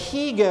 the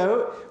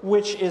he-goat,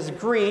 which is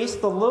Greece,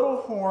 the little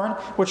horn,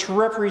 which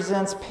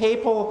represents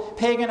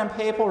pagan and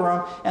papal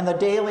Rome, and the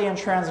daily and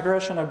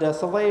transgression of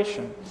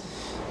desolation.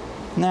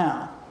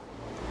 Now,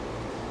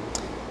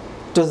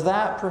 does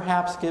that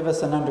perhaps give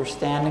us an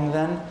understanding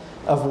then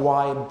of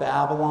why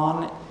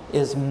Babylon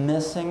is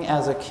missing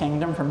as a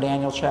kingdom from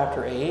Daniel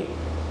chapter 8?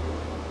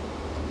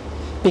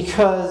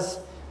 Because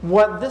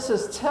what this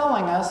is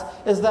telling us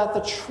is that the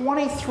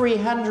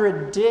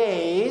 2300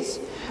 days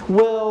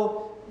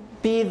will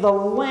be the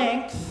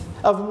length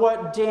of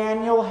what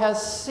Daniel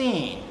has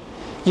seen.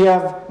 You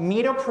have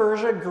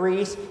Medo-Persia,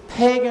 Greece,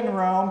 pagan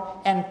Rome,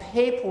 and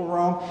papal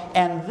Rome,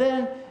 and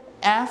then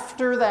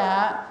after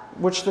that,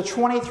 which the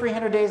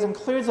 2300 days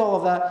includes all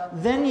of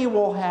that, then you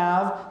will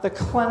have the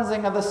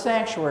cleansing of the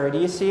sanctuary. Do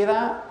you see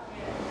that?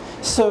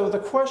 So the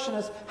question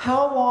is,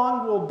 how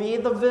long will be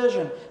the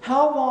vision?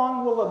 How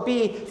long will it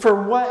be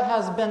for what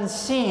has been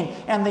seen?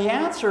 And the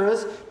answer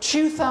is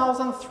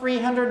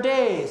 2,300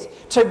 days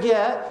to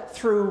get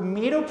through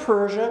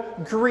Medo-Persia,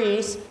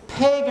 Greece,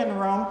 pagan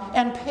Rome,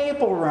 and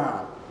papal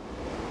Rome.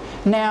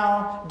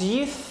 Now, do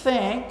you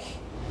think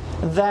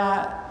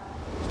that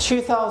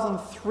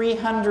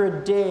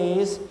 2,300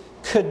 days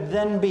could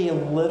then be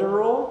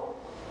literal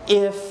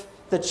if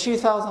the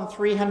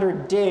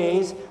 2,300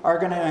 days are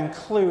going to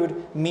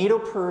include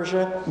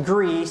Medo-Persia,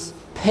 Greece,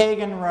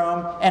 pagan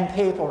Rome, and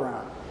papal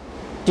Rome?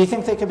 Do you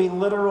think they could be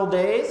literal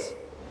days?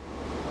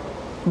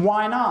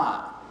 Why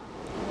not?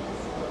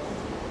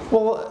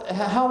 Well,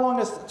 how long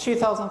is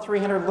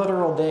 2,300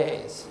 literal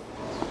days?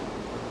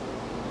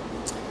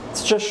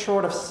 It's just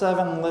short of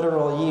 7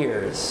 literal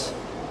years.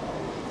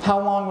 How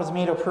long was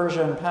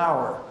Medo-Persia in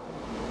power?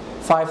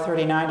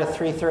 539 to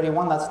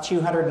 331, that's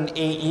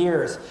 208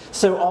 years.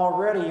 So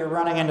already you're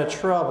running into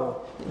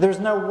trouble. There's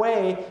no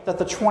way that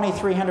the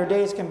 2300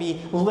 days can be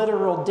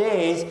literal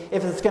days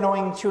if it's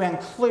going to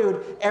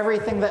include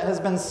everything that has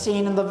been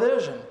seen in the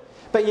vision.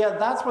 But yet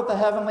that's what the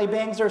heavenly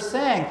beings are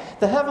saying.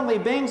 The heavenly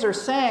beings are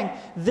saying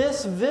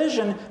this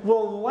vision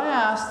will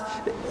last.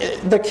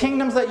 The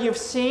kingdoms that you've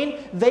seen,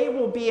 they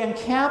will be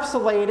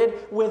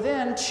encapsulated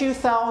within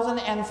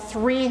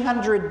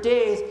 2,300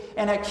 days.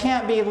 And it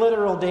can't be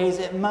literal days.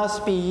 It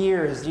must be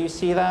years. Do you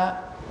see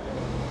that?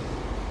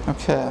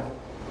 Okay.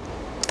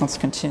 Let's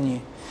continue.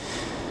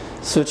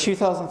 So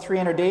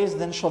 2,300 days,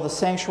 then shall the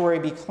sanctuary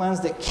be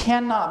cleansed. It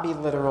cannot be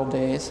literal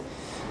days.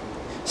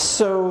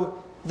 So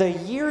the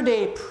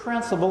year-day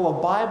principle of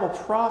Bible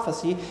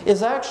prophecy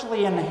is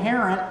actually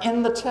inherent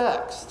in the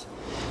text.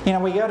 You know,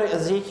 we go to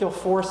Ezekiel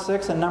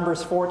 4:6 and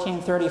Numbers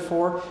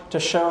 14:34 to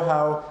show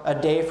how a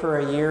day for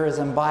a year is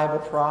in Bible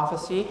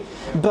prophecy.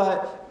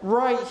 But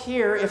right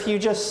here, if you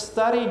just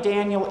study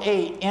Daniel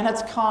 8 in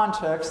its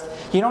context,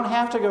 you don't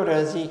have to go to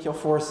Ezekiel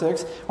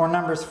 4:6 or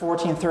Numbers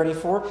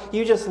 14:34.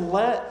 You just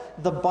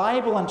let the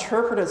Bible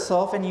interpret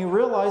itself, and you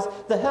realize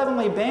the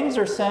heavenly beings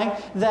are saying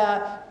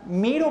that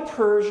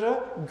Medo-Persia,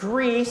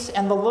 Greece,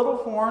 and the little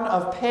horn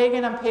of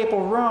pagan and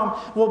papal Rome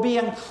will be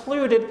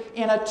included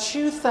in a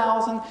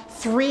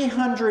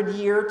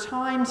 2,300-year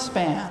time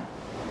span.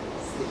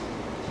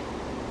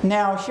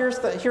 Now, here's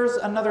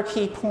another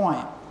key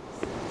point.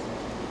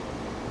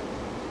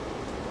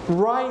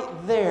 Right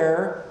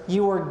there,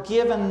 you are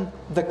given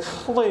the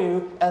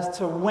clue as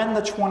to when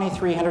the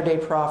 2,300-day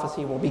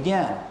prophecy will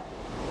begin.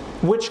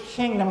 Which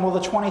kingdom will the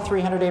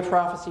 2,300-day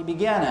prophecy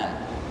begin in?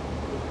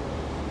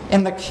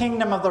 In the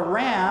kingdom of the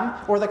Ram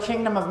or the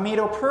kingdom of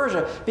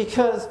Medo-Persia?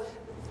 Because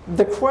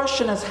the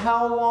question is,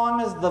 how long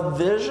is the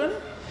vision?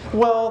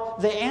 Well,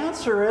 the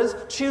answer is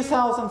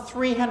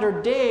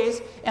 2,300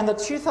 days, and the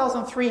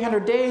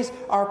 2,300 days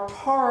are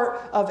part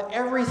of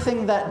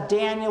everything that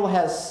Daniel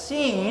has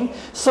seen.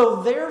 So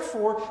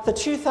therefore, the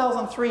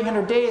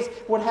 2,300 days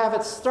would have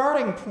its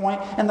starting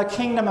point in the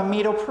kingdom of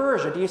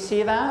Medo-Persia. Do you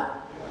see that?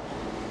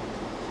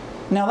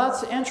 Now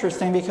that's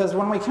interesting, because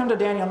when we come to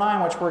Daniel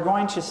 9, which we're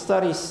going to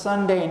study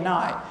Sunday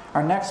night,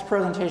 our next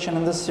presentation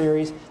in this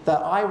series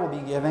that I will be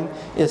giving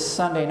is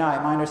Sunday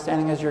night. My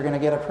understanding is you're going to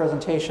get a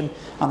presentation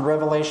on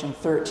Revelation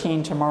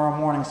 13 tomorrow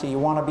morning, so you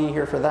want to be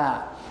here for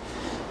that.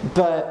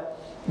 But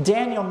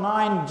Daniel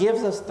 9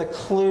 gives us the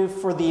clue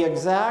for the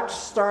exact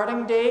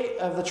starting date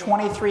of the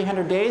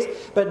 2,300 days,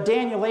 but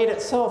Daniel 8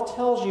 itself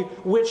tells you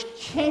which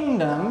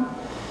kingdom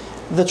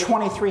the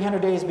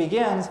 2,300 days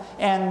begins,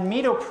 and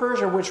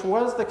Medo-Persia, which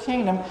was the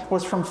kingdom,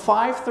 was from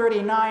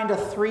 539 to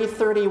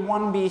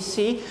 331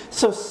 BC.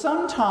 So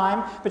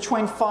sometime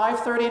between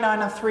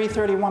 539 and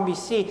 331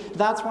 BC,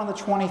 that's when the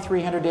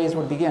 2,300 days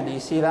would begin. Do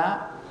you see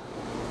that?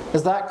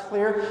 Is that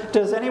clear?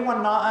 Does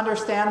anyone not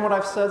understand what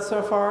I've said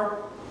so far?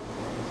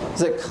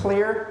 Is it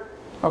clear?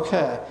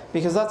 Okay,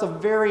 because that's a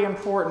very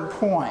important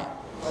point.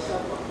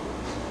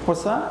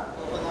 What's that?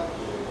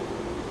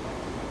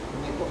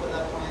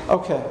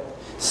 Okay.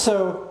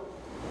 So,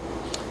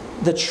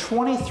 the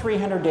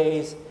 2,300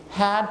 days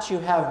had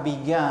to have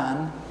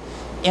begun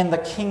in the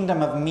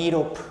kingdom of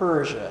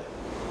Medo-Persia,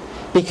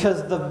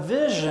 because the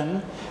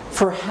vision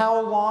for how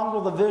long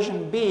will the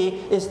vision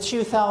be is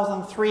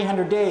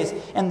 2,300 days.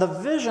 And the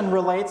vision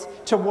relates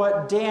to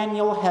what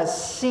Daniel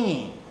has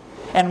seen.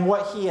 And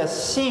what he has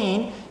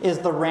seen is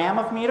the ram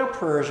of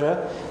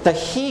Medo-Persia, the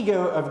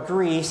he-goat of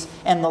Greece,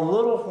 and the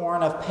little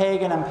horn of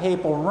pagan and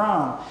papal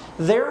Rome.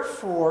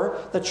 Therefore,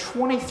 the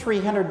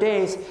 2,300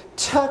 days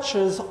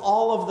touches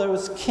all of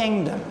those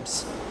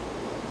kingdoms.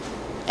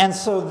 And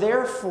so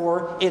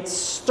therefore, it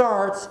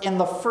starts in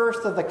the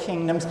first of the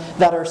kingdoms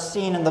that are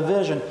seen in the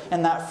vision.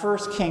 And that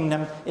first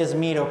kingdom is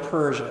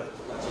Medo-Persia.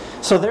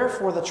 So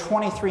therefore, the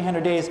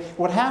 2,300 days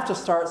would have to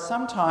start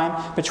sometime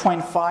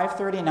between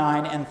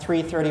 539 and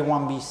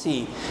 331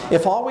 BC.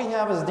 If all we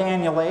have is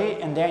Daniel 8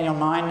 and Daniel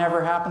 9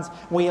 never happens,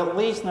 we at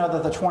least know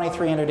that the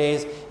 2,300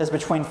 days is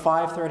between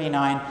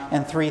 539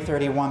 and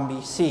 331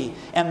 BC.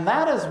 And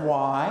that is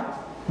why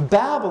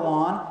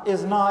Babylon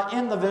is not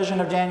in the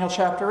vision of Daniel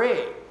chapter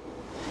 8.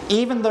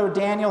 Even though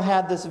Daniel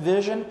had this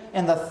vision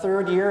in the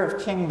 3rd year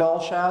of King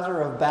Belshazzar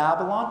of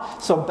Babylon,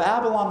 so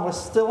Babylon was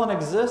still in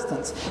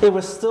existence. It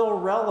was still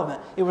relevant.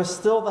 It was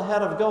still the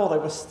head of gold.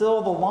 It was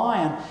still the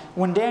lion.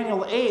 When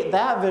Daniel 8,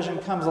 that vision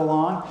comes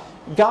along,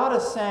 God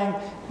is saying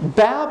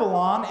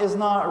Babylon is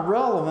not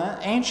relevant,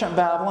 ancient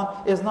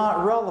Babylon is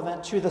not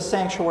relevant to the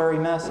sanctuary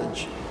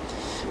message.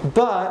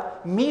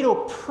 But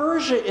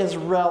Medo-Persia is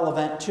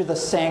relevant to the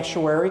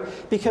sanctuary,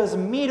 because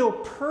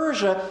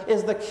Medo-Persia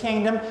is the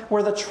kingdom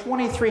where the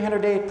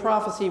 2,300-day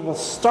prophecy will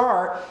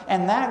start,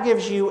 and that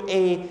gives you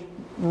a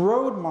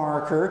road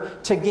marker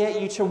to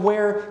get you to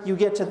where you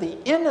get to the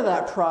end of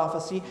that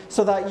prophecy,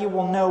 so that you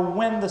will know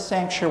when the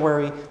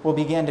sanctuary will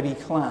begin to be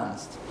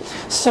cleansed.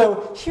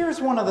 So here's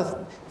one of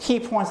the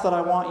key points that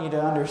I want you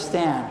to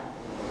understand.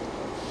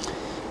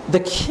 The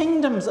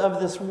kingdoms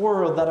of this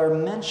world that are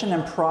mentioned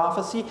in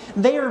prophecy,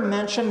 they are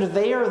mentioned,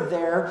 they are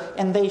there,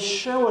 and they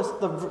show us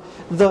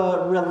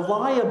the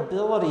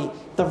reliability,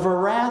 the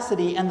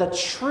veracity, and the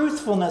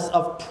truthfulness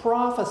of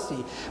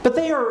prophecy. But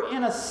they are,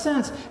 in a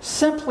sense,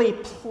 simply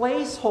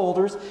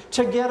placeholders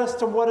to get us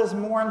to what is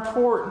more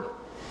important.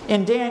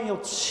 In Daniel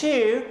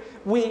 2,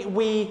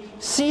 we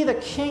see the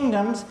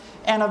kingdoms,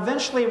 and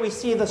eventually we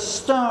see the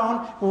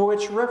stone,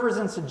 which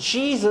represents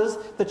Jesus,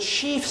 the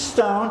chief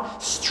stone,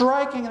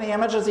 striking the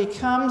image as he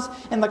comes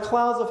in the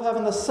clouds of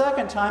heaven the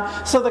second time.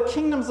 So the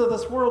kingdoms of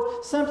this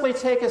world simply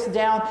take us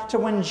down to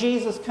when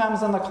Jesus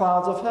comes in the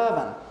clouds of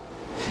heaven.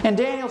 In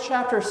Daniel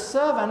chapter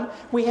 7,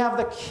 we have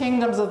the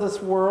kingdoms of this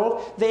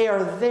world. They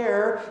are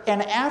there,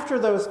 and after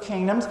those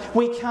kingdoms,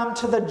 we come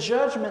to the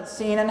judgment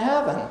scene in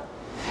heaven.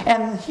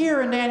 And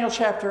here in Daniel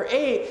chapter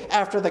 8,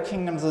 after the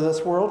kingdoms of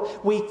this world,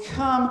 we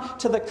come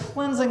to the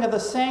cleansing of the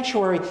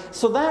sanctuary.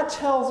 So that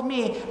tells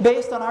me,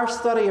 based on our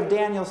study of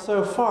Daniel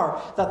so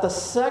far, that the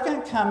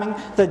second coming,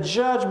 the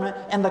judgment,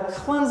 and the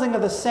cleansing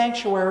of the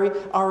sanctuary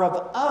are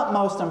of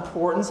utmost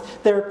importance.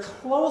 They're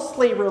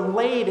closely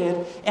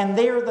related, and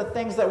they are the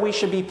things that we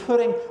should be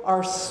putting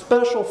our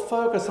special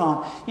focus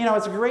on. You know,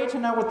 it's great to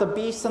know what the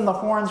beasts and the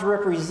horns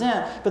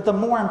represent, but the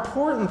more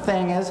important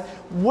thing is,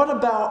 what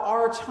about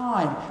our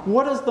time?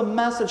 What is the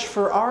message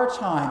for our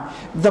time?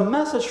 The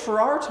message for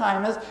our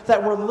time is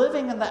that we're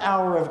living in the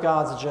hour of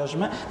God's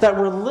judgment, that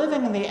we're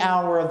living in the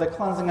hour of the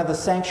cleansing of the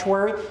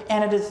sanctuary,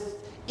 and it is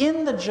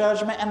in the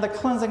judgment and the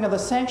cleansing of the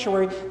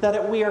sanctuary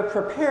that we are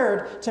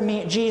prepared to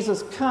meet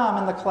Jesus come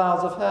in the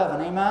clouds of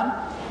heaven. Amen?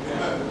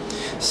 Amen.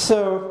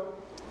 So,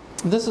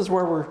 this is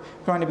where we're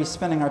going to be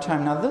spending our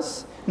time. Now,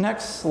 this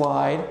next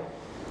slide,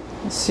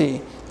 let's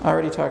see, I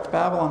already talked,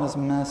 Babylon is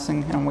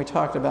missing, and we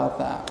talked about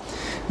that.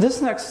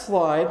 This next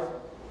slide,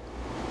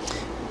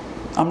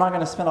 I'm not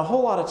going to spend a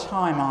whole lot of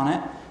time on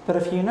it, but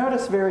if you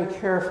notice very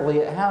carefully,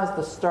 it has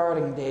the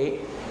starting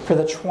date for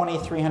the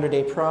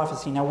 2300-day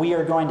prophecy. Now, we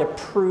are going to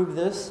prove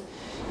this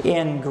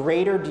in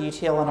greater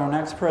detail in our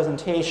next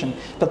presentation,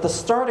 but the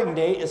starting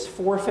date is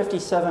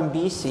 457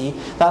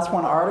 BC. That's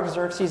when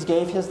Artaxerxes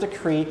gave his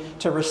decree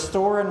to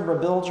restore and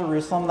rebuild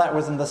Jerusalem. That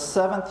was in the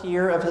 7th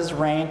year of his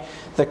reign.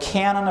 The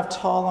canon of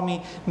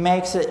Ptolemy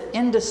makes it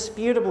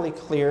indisputably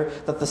clear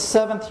that the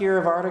 7th year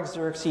of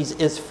Artaxerxes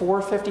is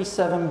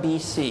 457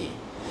 BC.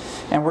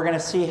 And we're going to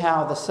see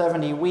how the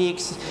 70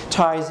 weeks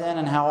ties in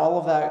and how all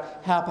of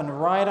that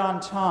happened right on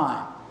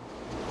time.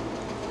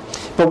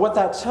 But what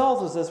that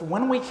tells us is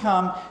when we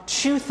come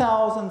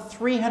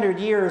 2,300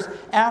 years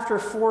after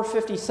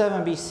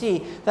 457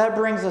 BC, that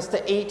brings us to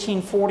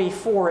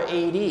 1844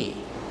 AD.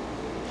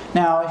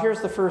 Now,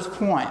 here's the first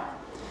point.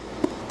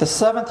 The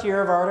 7th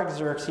year of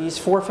Artaxerxes,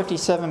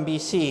 457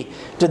 BC,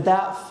 did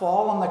that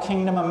fall on the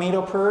kingdom of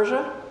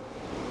Medo-Persia?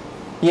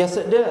 Yes,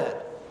 it did.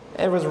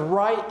 It was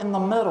right in the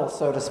middle,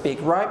 so to speak,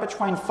 right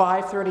between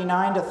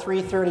 539 to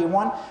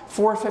 331,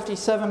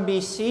 457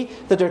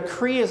 BC. The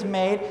decree is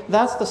made.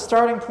 That's the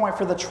starting point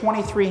for the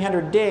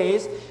 2300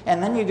 days.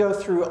 And then you go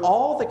through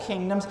all the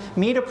kingdoms,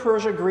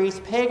 Medo-Persia, Greece,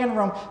 pagan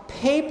Rome,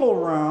 papal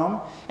Rome.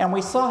 And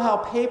we saw how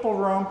papal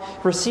Rome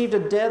received a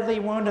deadly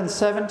wound in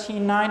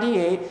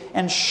 1798.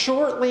 And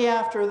shortly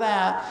after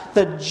that,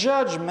 the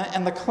judgment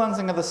and the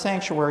cleansing of the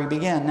sanctuary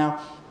began. Now,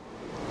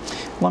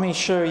 let me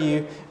show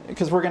you,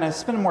 because we're going to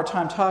spend more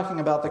time talking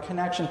about the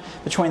connection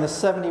between the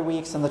 70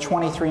 weeks and the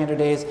 2300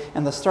 days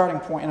and the starting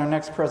point in our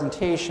next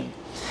presentation.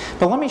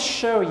 But let me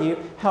show you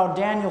how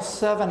Daniel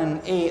 7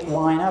 and 8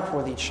 line up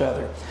with each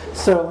other.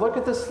 So look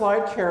at this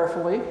slide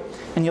carefully,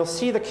 and you'll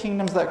see the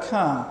kingdoms that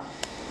come.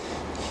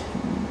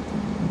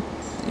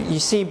 You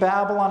see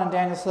Babylon in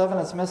Daniel 7,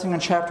 it's missing in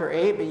chapter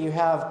 8, but you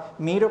have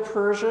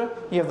Medo-Persia,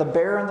 you have the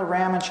bear and the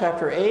ram in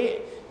chapter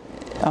 8.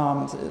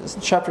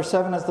 Chapter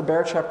 7 is the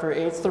bear, chapter 8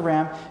 is the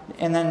ram.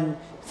 And then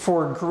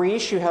for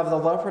Greece, you have the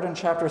leopard in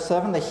chapter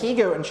 7, the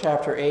he-goat in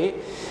chapter 8.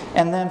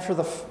 And then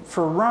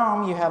for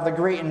Rome, you have the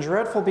great and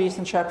dreadful beast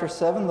in chapter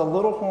 7, the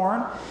little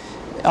horn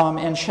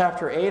in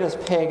chapter 8 is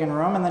pagan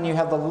Rome. And then you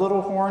have the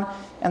little horn,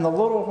 and the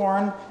little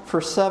horn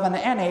for 7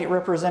 and 8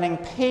 representing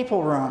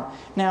papal Rome.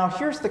 Now,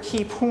 here's the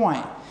key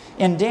point.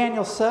 In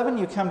Daniel 7,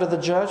 you come to the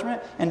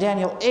judgment. In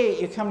Daniel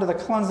 8, you come to the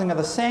cleansing of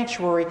the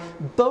sanctuary.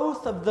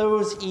 Both of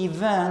those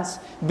events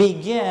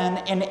begin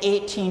in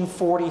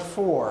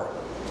 1844.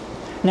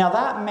 Now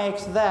that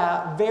makes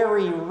that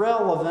very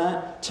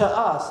relevant to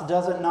us,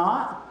 does it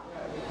not?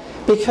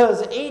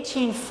 Because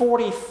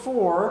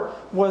 1844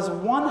 was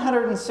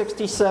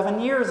 167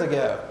 years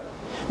ago.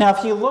 Now,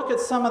 if you look at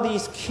some of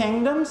these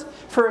kingdoms,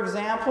 for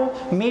example,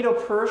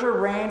 Medo-Persia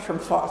reigned from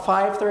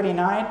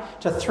 539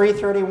 to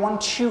 331,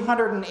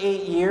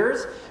 208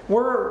 years.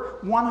 We're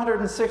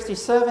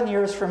 167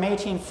 years from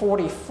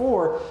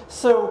 1844.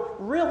 So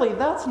really,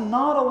 that's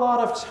not a lot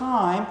of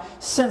time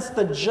since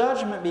the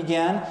judgment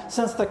began,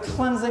 since the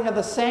cleansing of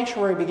the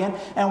sanctuary began,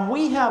 and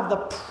we have the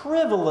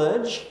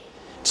privilege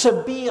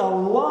to be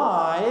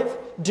alive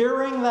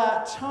during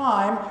that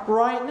time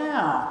right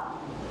now.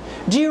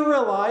 Do you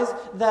realize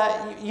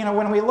that,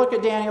 when we look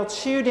at Daniel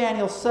 2,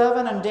 Daniel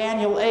 7, and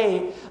Daniel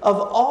 8, of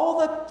all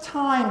the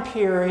time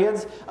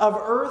periods of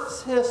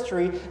Earth's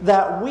history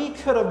that we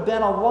could have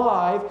been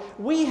alive,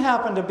 we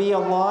happen to be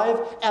alive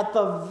at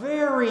the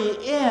very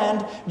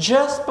end,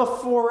 just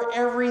before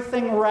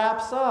everything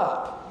wraps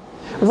up.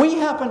 We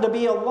happen to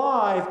be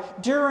alive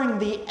during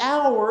the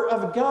hour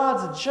of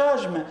God's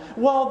judgment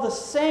while the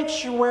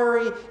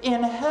sanctuary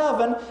in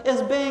heaven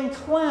is being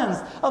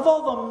cleansed. Of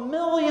all the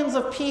millions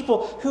of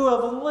people who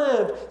have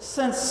lived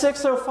since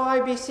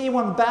 605 BC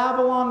when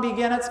Babylon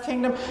began its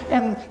kingdom,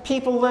 and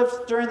people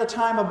lived during the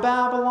time of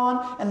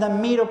Babylon, and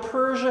then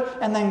Medo-Persia,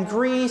 and then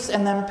Greece,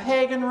 and then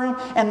pagan Rome,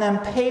 and then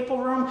papal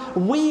Rome,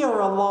 we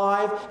are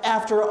alive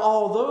after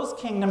all those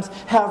kingdoms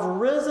have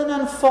risen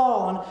and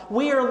fallen.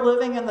 We are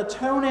living in the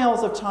toenail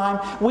millennials of time.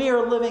 We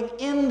are living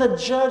in the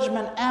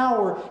judgment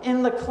hour,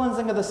 in the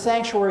cleansing of the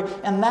sanctuary,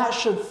 and that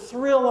should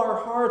thrill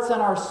our hearts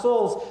and our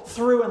souls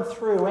through and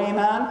through.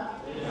 Amen?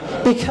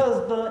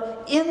 Because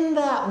in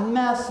that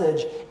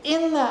message,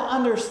 in that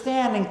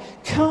understanding,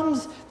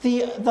 comes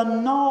the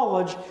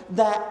knowledge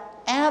that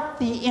at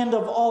the end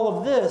of all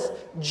of this,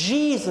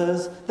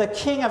 Jesus, the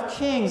King of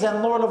Kings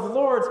and Lord of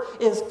Lords,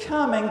 is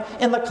coming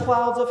in the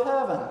clouds of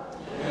heaven.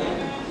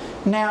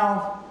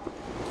 Now,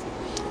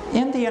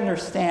 in the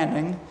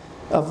understanding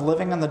of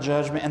living in the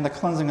judgment and the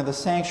cleansing of the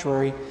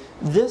sanctuary,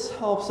 this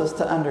helps us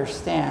to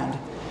understand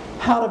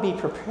how to be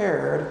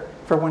prepared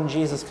for when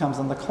Jesus comes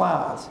in the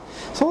clouds.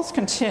 So let's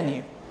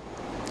continue.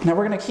 Now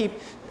we're going to keep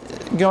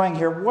going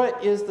here.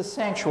 What is the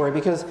sanctuary?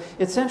 Because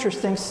it's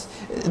interesting.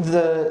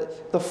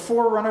 The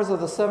forerunners of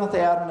the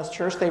Seventh-day Adventist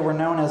Church, they were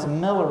known as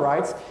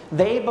Millerites.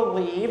 They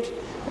believed,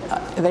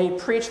 they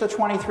preached the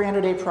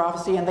 2300-day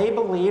prophecy, and they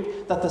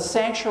believed that the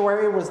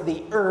sanctuary was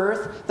the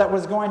earth that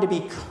was going to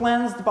be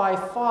cleansed by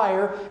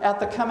fire at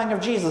the coming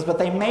of Jesus. But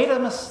they made a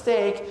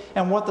mistake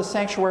in what the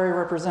sanctuary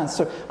represents.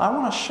 So I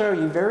want to show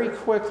you very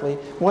quickly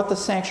what the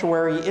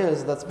sanctuary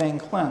is that's being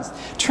cleansed.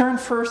 Turn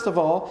first of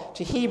all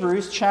to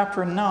Hebrews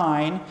chapter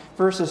 9,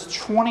 verses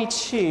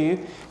 22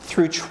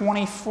 through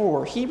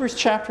 24. Hebrews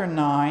chapter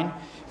 9,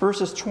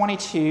 verses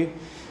 22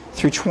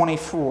 through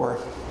 24.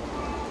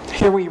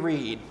 Here we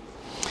read,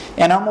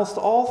 "And almost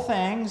all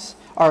things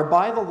are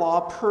by the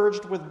law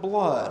purged with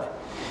blood,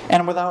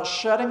 and without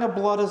shedding of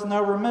blood is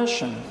no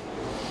remission.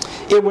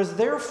 It was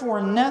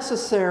therefore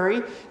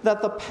necessary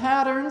that the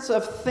patterns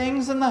of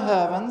things in the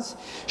heavens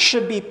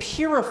should be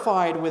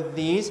purified with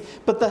these,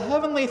 but the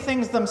heavenly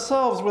things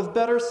themselves with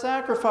better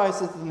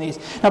sacrifices than these."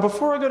 Now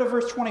before I go to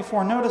verse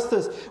 24, notice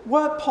this.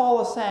 What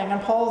Paul is saying,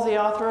 and Paul is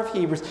the author of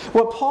Hebrews,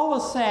 what Paul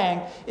is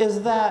saying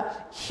is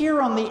that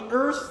here on the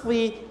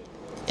earthly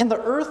in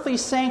the earthly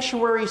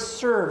sanctuary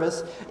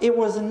service, it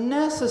was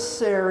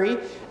necessary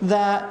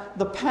that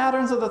the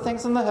patterns of the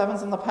things in the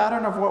heavens and the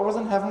pattern of what was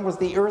in heaven was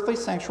the earthly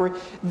sanctuary,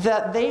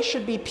 that they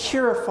should be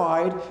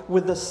purified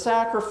with the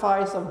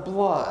sacrifice of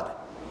blood.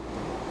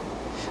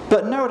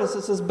 But notice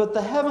it says, "But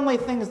the heavenly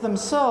things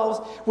themselves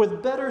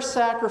with better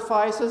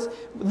sacrifices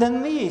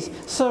than these."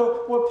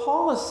 So what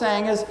Paul is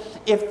saying is,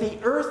 if the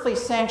earthly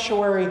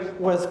sanctuary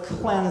was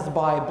cleansed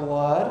by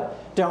blood,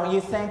 don't you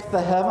think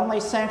the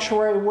heavenly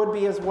sanctuary would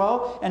be as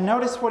well? And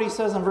notice what he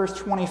says in verse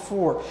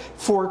 24.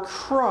 "For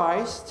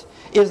Christ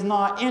is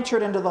not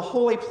entered into the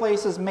holy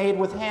places made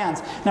with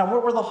hands." Now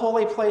what were the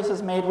holy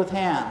places made with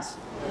hands?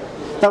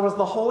 That was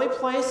the holy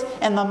place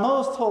and the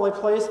most holy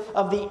place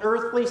of the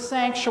earthly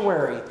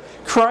sanctuary.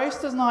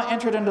 Christ is not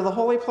entered into the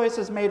holy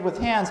places made with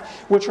hands,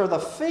 which are the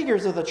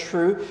figures of the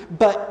true,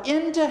 but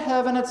into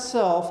heaven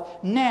itself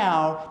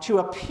now to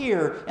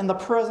appear in the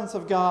presence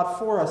of God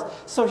for us.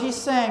 So he's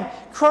saying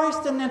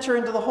Christ didn't enter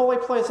into the holy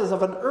places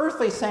of an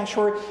earthly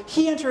sanctuary.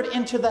 He entered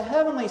into the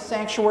heavenly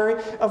sanctuary,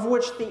 of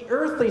which the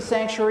earthly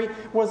sanctuary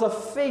was a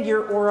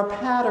figure or a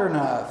pattern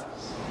of.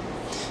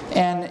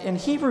 And in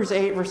Hebrews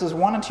 8, verses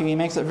 1 and 2, he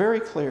makes it very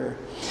clear.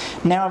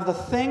 "Now of the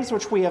things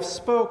which we have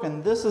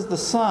spoken, this is the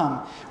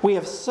sum. We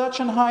have such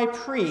an high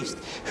priest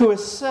who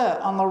is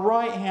set on the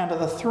right hand of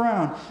the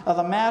throne of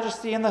the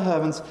majesty in the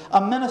heavens,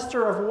 a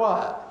minister of"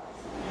 what?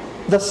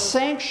 "The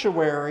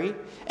sanctuary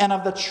and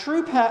of the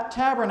true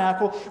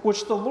tabernacle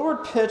which the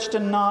Lord pitched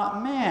and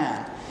not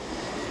man."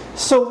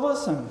 So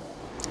listen.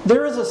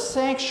 There is a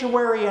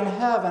sanctuary in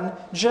heaven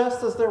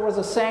just as there was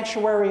a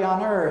sanctuary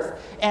on earth.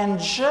 And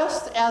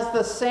just as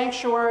the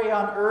sanctuary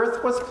on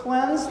earth was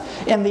cleansed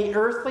in the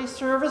earthly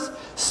service,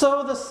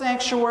 so the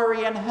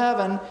sanctuary in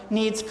heaven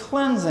needs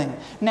cleansing.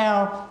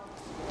 Now,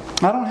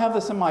 I don't have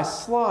this in my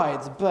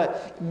slides,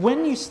 but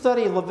when you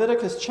study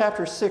Leviticus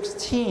chapter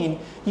 16,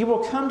 you will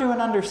come to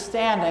an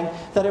understanding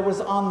that it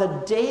was on the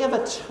Day of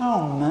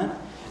Atonement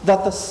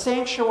that the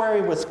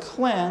sanctuary was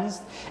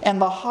cleansed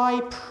and the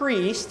high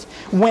priest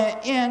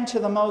went into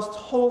the most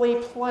holy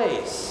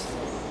place.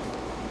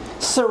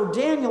 So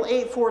Daniel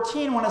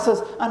 8:14, when it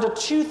says, "Unto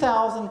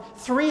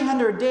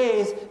 2,300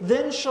 days,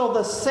 then shall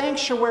the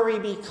sanctuary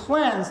be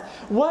cleansed,"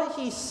 what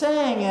he's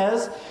saying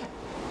is,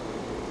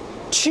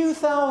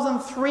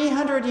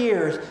 2,300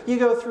 years, you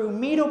go through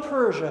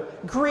Medo-Persia,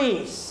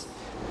 Greece,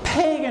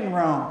 pagan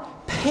Rome,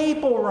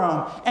 papal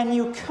Rome, and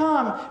you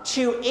come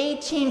to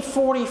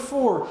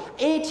 1844.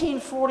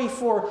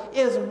 1844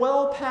 is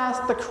well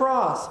past the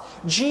cross.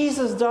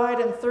 Jesus died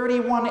in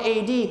 31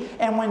 AD,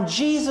 and when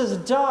Jesus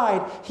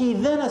died, he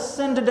then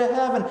ascended to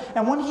heaven.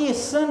 And when he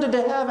ascended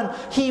to heaven,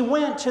 he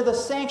went to the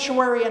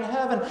sanctuary in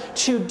heaven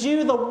to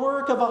do the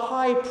work of a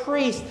high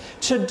priest,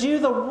 to do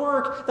the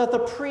work that the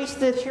priest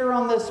did here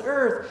on this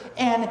earth.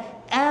 And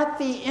at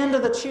the end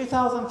of the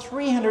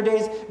 2,300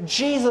 days,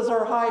 Jesus,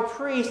 our high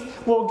priest,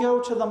 will go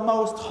to the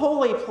most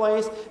holy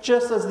place,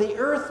 just as the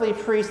earthly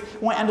priest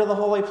went into the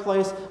holy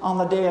place on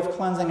the day of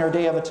cleansing or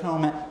day of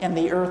atonement in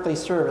the earthly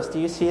service. Do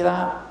you see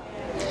that?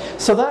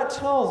 So that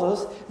tells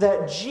us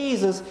that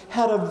Jesus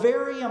had a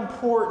very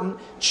important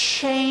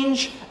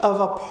change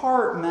of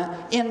apartment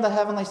in the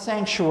heavenly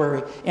sanctuary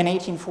in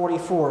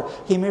 1844.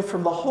 He moved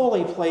from the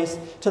holy place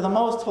to the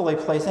most holy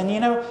place. And you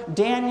know,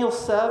 Daniel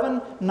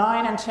 7,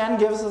 9, and 10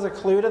 gives us a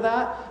clue to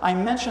that. I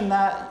mentioned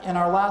that in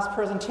our last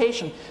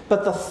presentation.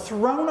 But the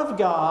throne of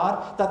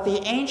God that the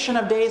Ancient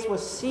of Days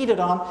was seated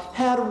on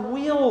had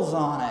wheels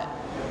on it,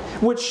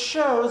 which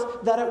shows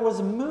that it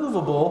was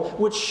movable,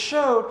 which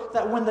showed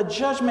that when the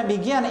judgment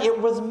began, it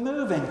was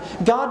moving.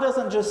 God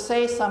doesn't just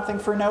say something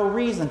for no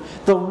reason.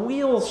 The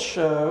wheels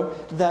show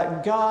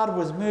that God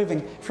was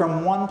moving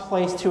from one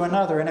place to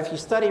another. And if you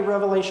study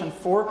Revelation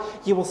 4,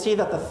 you will see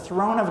that the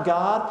throne of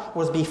God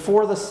was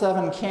before the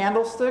 7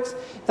 candlesticks.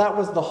 That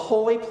was the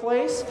holy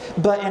place.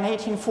 But in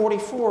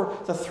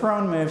 1844, the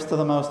throne moves to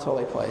the most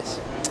holy place.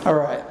 All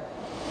right.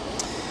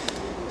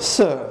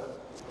 So,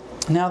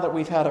 now that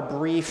we've had a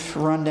brief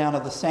rundown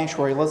of the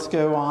sanctuary, let's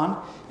go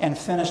on and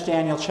finish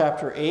Daniel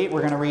chapter 8.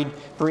 We're going to read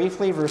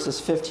briefly verses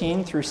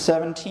 15 through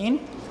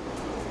 17.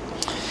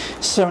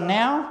 So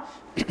now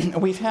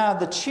we've had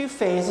the 2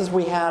 phases.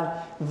 We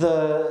had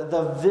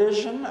the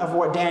vision of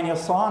what Daniel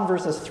saw in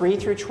verses 3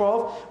 through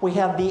 12. We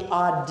had the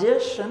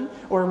audition,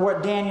 or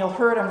what Daniel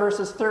heard in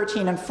verses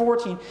 13 and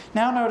 14.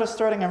 Now notice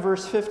starting in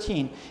verse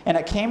 15. And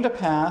it came to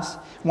pass,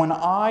 when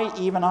I,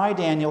 even I,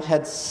 Daniel,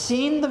 had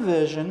seen the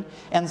vision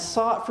and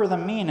sought for the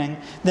meaning,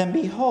 then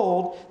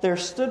behold, there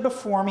stood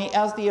before me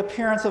as the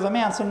appearance of a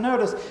man. So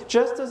notice,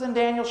 just as in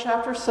Daniel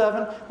chapter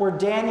 7, where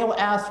Daniel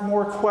asked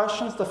more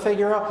questions to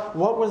figure out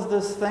what was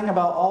this thing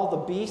about all the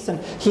beasts, and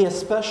he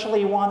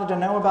especially wanted to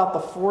know about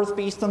the 4th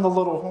beast and the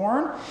little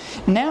horn.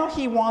 Now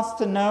he wants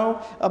to know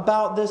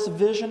about this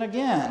vision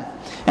again.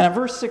 And in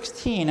verse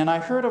 16, and I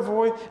heard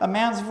a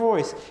man's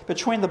voice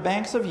between the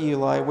banks of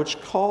Uli,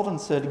 which called and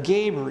said,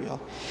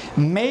 Gabriel,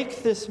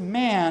 make this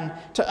man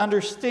to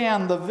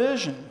understand the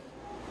vision.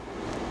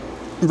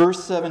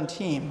 Verse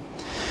 17,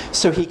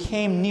 so he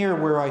came near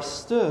where I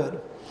stood.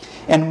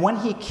 And when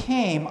he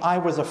came, I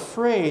was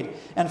afraid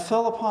and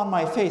fell upon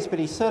my face. But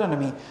he said unto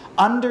me,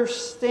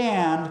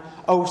 understand,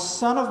 O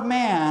Son of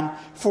Man,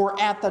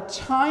 for at the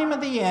time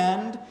of the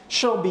end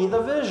shall be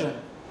the vision.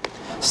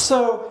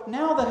 So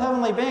now the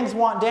heavenly beings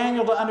want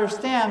Daniel to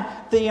understand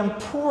the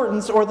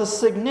importance or the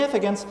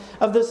significance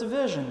of this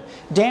vision.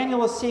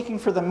 Daniel is seeking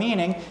for the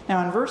meaning.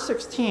 Now in verse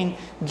 16,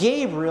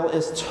 Gabriel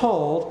is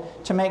told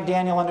to make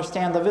Daniel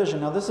understand the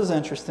vision. Now this is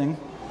interesting.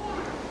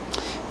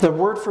 The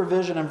word for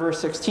vision in verse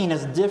 16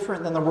 is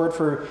different than the word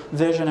for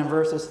vision in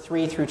verses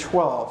 3 through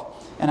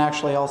 12, and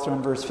actually also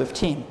in verse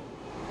 15.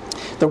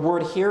 The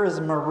word here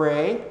is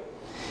Maraval,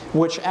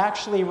 which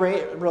actually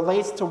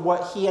relates to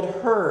what he had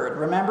heard.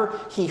 Remember,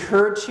 he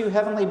heard 2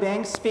 heavenly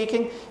beings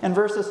speaking in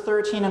verses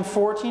 13 and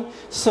 14.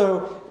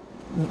 So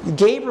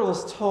Gabriel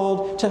is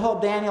told to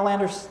help Daniel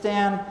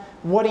understand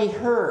what he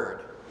heard.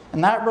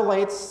 And that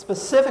relates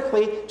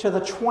specifically to the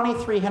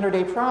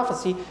 2300-day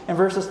prophecy in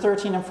verses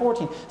 13 and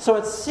 14. So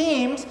it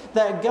seems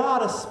that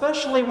God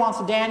especially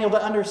wants Daniel to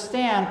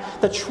understand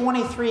the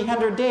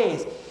 2300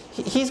 days.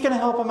 He's going to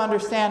help him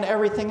understand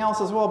everything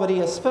else as well, but he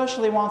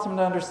especially wants him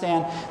to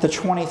understand the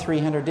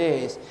 2300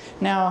 days.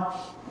 Now,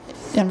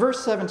 in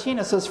verse 17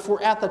 it says,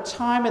 for at the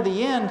time of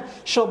the end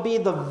shall be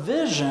the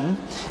vision.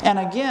 And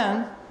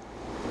again,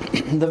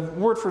 the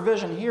word for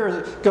vision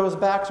here goes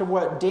back to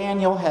what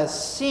Daniel has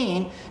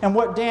seen. And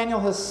what Daniel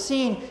has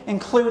seen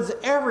includes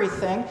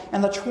everything.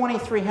 And the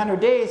 2300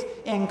 days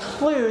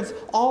includes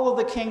all of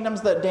the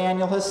kingdoms that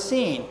Daniel has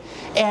seen.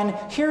 And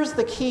here's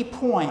the key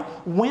point.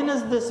 When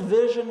is this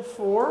vision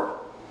for?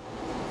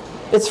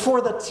 It's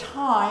for the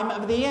time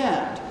of the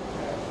end.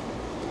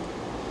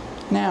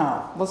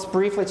 Now, let's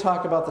briefly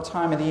talk about the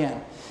time of the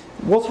end.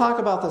 We'll talk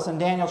about this in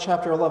Daniel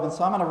chapter 11,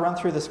 so I'm going to run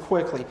through this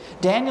quickly.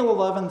 Daniel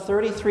 11,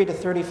 33 to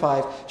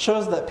 35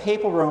 shows that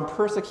papal Rome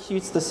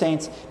persecutes the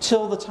saints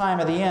till the time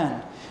of the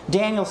end.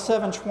 Daniel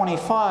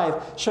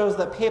 7:25 shows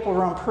that papal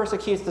Rome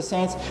persecutes the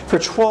saints for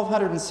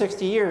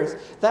 1260 years.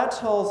 That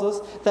tells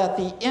us that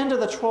the end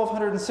of the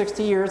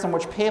 1260 years in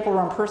which papal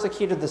Rome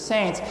persecuted the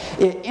saints,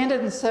 it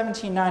ended in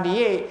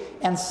 1798,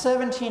 and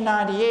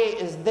 1798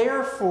 is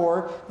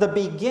therefore the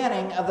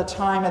beginning of the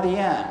time of the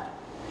end.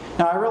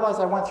 Now, I realize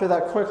I went through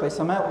that quickly,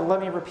 so let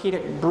me repeat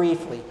it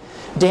briefly.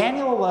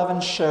 Daniel 11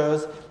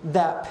 shows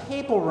that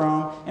papal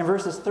Rome, in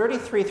verses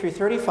 33 through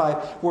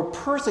 35, will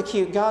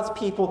persecute God's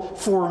people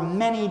for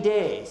many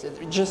days.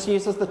 It just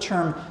uses the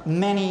term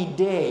many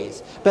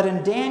days. But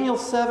in Daniel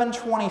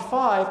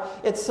 7:25,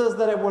 it says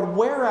that it would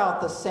wear out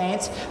the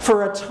saints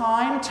for a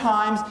time,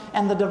 times,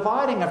 and the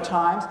dividing of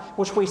times,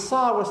 which we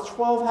saw was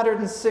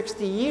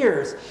 1260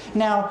 years.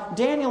 Now,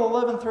 Daniel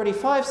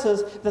 11:35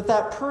 says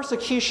that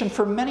persecution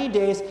for many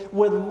days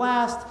would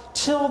last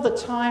till the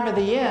time of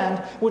the end,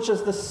 which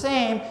is the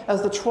same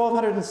as the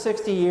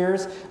 1260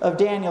 years of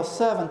Daniel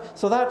 7.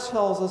 So that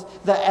tells us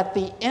that at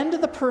the end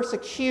of the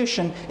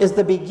persecution is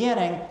the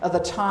beginning of the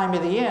time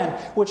of the end,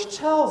 which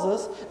tells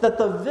us that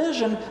the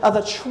vision of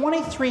the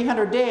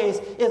 2300 days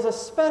is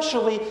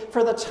especially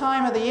for the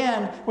time of the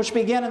end, which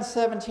began in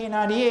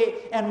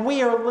 1798, and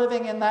we are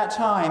living in that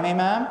time.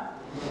 Amen?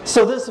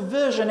 So this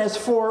vision is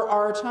for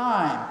our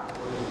time.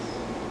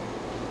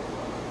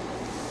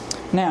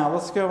 Now,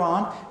 let's go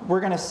on.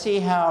 We're going to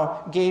see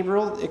how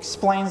Gabriel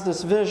explains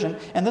this vision.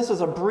 And this is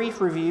a brief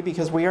review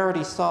because we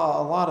already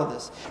saw a lot of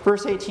this.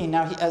 Verse 18,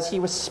 now as he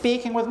was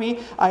speaking with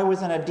me, I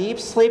was in a deep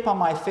sleep on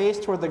my face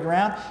toward the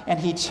ground, and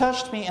he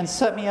touched me and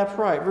set me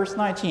upright. Verse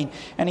 19,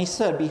 and he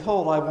said,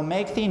 behold, I will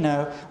make thee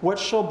know what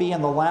shall be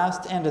in the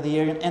last end of the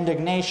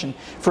indignation.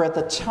 For at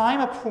the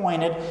time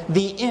appointed,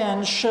 the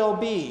end shall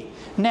be.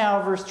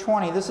 Now, verse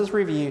 20, this is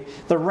review.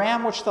 The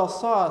ram which thou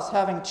sawest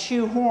having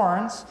 2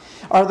 horns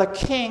are the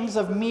kings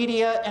of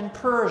Media and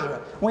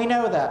Persia. We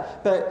know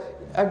that. But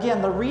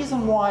again, the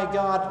reason why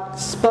God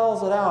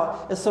spells it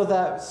out is so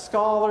that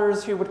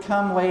scholars who would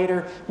come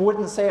later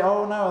wouldn't say,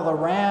 oh no, the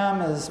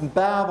ram is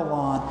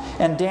Babylon.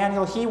 And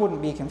Daniel, he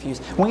wouldn't be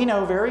confused. We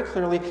know very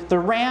clearly the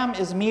ram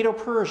is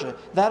Medo-Persia.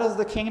 That is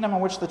the kingdom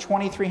in which the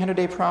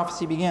 2300-day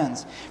prophecy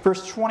begins.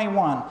 Verse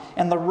 21,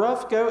 and the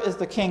rough goat is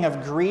the king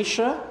of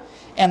Grecia,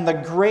 and the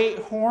great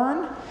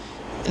horn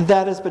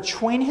that is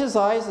between his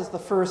eyes is the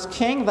first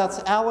king. That's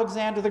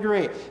Alexander the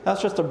Great.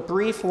 That's just a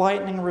brief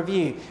lightning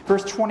review.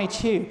 Verse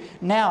 22.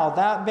 Now,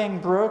 that being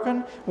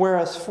broken,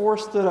 whereas 4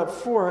 stood up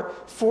for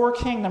it, 4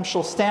 kingdoms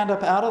shall stand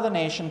up out of the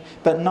nation,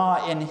 but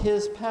not in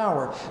his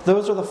power.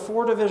 Those are the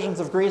 4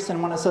 divisions of Greece,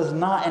 and when it says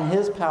not in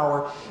his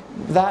power,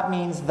 that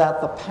means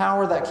that the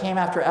power that came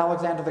after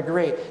Alexander the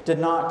Great did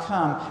not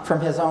come from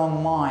his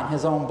own line,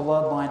 his own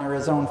bloodline, or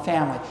his own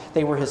family.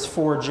 They were his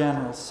 4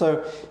 generals.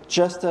 So,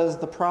 just as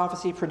the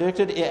prophecy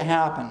predicted, it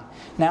happened.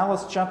 Now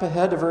let's jump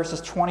ahead to verses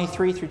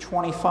 23 through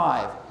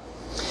 25.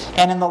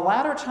 And in the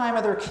latter time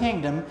of their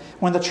kingdom,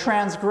 when the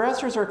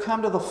transgressors are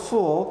come to the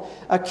full,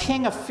 a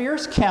king of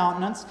fierce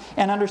countenance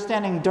and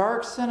understanding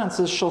dark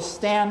sentences shall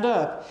stand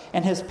up,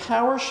 and his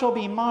power shall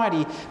be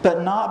mighty,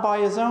 but not by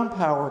his own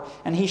power.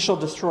 And he shall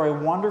destroy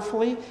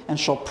wonderfully, and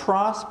shall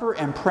prosper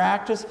and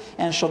practice,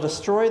 and shall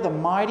destroy the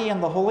mighty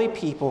and the holy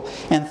people.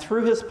 And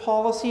through his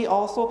policy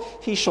also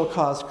he shall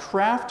cause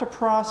craft to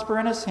prosper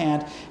in his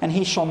hand, and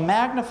he shall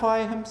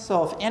magnify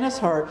himself in his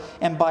heart,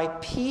 and by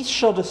peace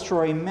shall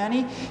destroy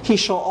many.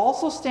 He shall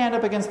also stand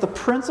up against the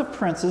prince of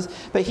princes,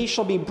 but he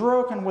shall be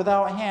broken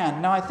without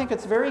hand. Now I think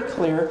it's very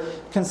clear,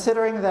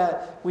 considering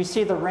that we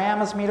see the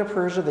ram is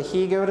Medo-Persia, the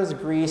he-goat is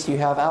Greece, you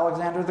have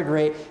Alexander the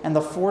Great, and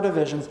the 4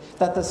 divisions,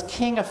 that this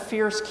king of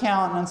fierce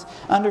countenance,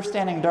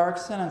 understanding dark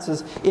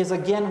sentences, is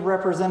again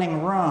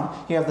representing Rome.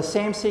 You have the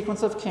same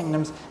sequence of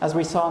kingdoms as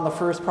we saw in the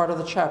first part of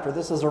the chapter.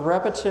 This is a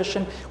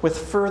repetition with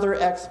further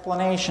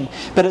explanation.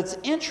 But it's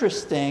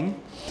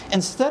interesting,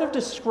 instead of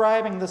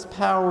describing this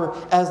power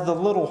as the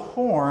little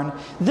horn,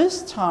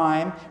 this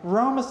time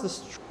Rome is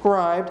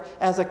described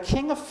as a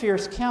king of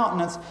fierce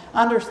countenance,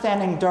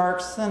 understanding dark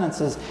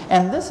sentences.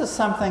 And this is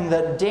something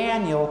that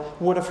Daniel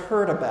would have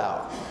heard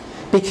about,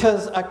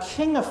 because a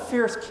king of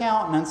fierce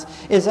countenance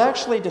is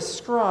actually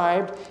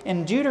described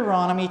in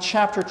Deuteronomy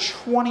chapter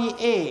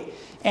 28.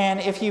 And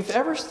if you've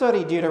ever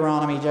studied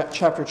Deuteronomy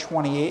chapter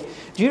 28,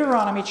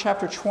 Deuteronomy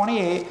chapter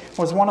 28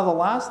 was one of the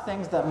last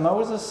things that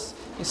Moses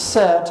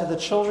said to the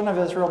children of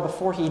Israel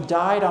before he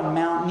died on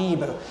Mount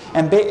Nebo.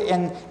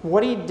 And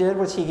what he did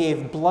was he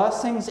gave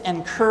blessings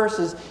and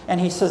curses, and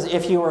he says,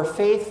 if you are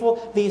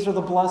faithful, these are the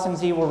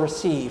blessings you will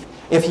receive.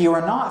 If you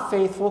are not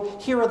faithful,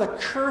 here are the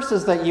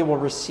curses that you will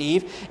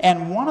receive.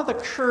 And one of the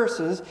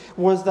curses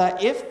was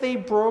that if they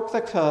broke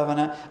the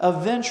covenant,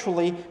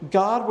 eventually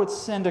God would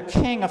send a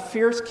king of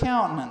fierce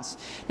countenance.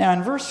 Now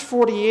in verse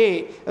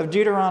 48 of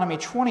Deuteronomy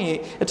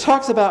 28, it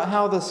talks about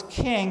how this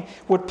king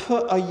would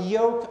put a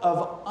yoke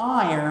of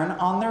iron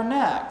on their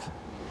neck,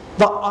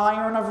 the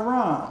iron of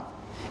Rome.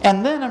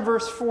 And then in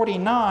verse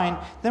 49,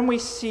 then we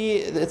see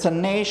it's a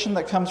nation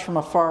that comes from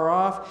afar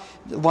off,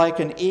 like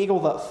an eagle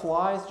that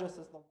flies, just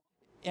as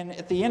and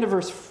at the end of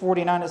verse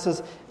 49 it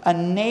says, a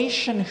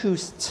nation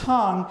whose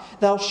tongue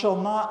thou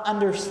shalt not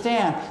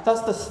understand.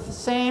 That's the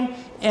same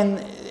in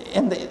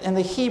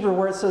the Hebrew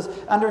where it says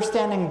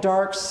understanding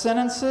dark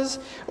sentences,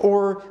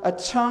 or a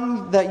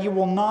tongue that you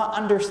will not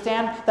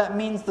understand. That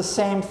means the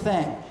same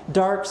thing.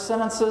 Dark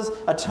sentences,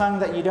 a tongue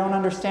that you don't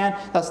understand,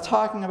 that's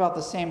talking about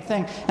the same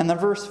thing. And then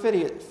verse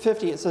 50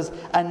 it says,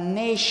 a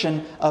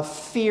nation of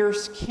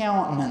fierce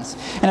countenance.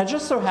 And it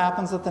just so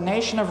happens that the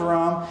nation of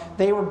Rome,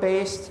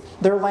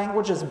 their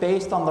language is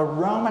based on the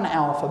Roman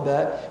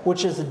alphabet,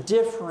 which is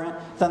different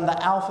than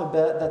the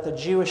alphabet that the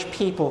Jewish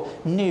people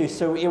knew.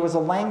 So it was a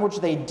language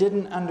they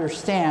didn't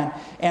understand.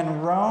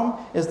 And Rome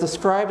is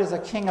described as a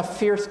king of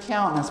fierce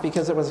countenance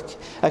because it was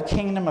a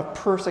kingdom of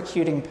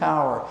persecuting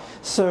power.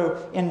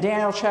 So in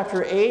Daniel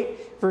chapter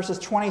 8, verses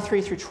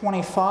 23 through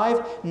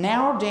 25,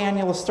 now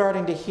Daniel is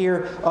starting to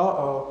hear,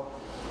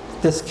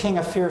 This king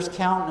of fierce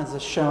countenance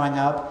is showing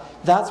up.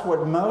 That's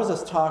what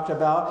Moses talked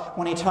about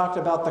when he talked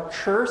about the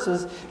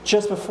curses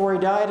just before he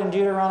died in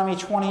Deuteronomy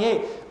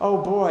 28. Oh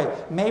boy,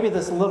 maybe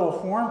this little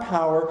horn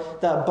power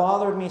that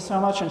bothered me so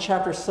much in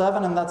chapter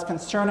 7 and that's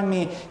concerning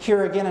me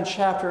here again in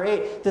chapter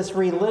 8, this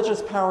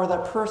religious power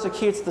that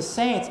persecutes the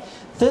saints,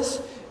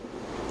 this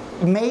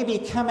may be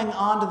coming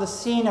onto the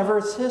scene of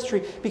Earth's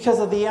history because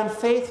of the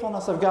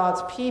unfaithfulness of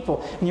God's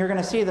people. And you're going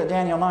to see that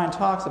Daniel 9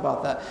 talks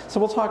about that.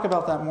 So we'll talk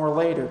about that more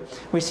later.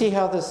 We see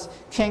how this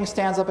king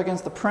stands up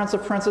against the prince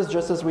of princes,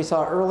 just as we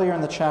saw earlier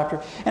in the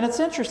chapter. And it's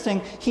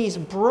interesting, he's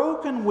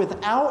broken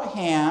without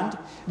hand,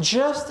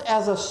 just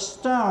as a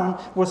stone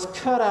was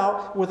cut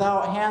out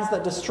without hands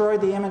that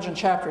destroyed the image in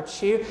chapter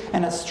 2,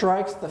 and it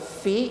strikes the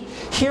feet.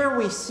 Here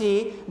we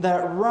see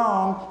that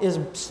Rome is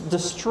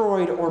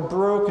destroyed or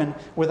broken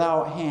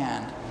without hand.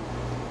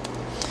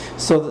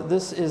 So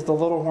this is the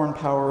little horn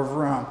power of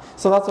Rome.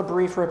 So that's a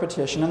brief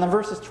repetition. And then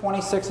verses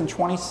 26 and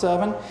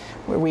 27,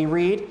 we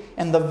read,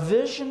 "And the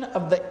vision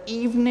of the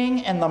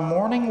evening and the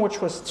morning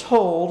which was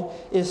told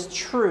is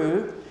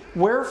true.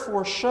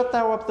 Wherefore shut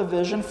thou up the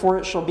vision, for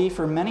it shall be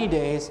for many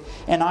days.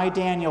 And I,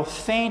 Daniel,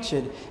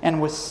 fainted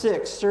and was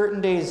sick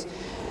certain days.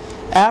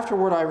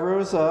 Afterward I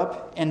rose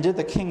up and did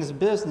the king's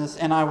business,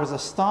 and I was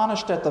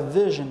astonished at the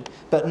vision,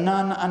 but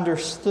none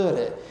understood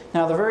it."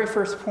 Now the very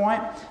first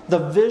point, the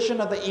vision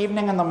of the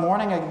evening and the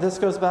morning, this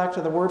goes back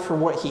to the word for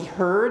what he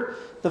heard,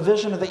 the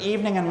vision of the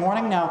evening and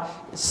morning. Now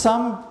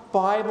some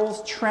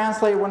Bibles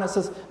translate when it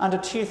says, "Unto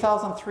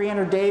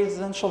 2,300 days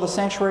then shall the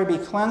sanctuary be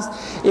cleansed."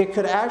 It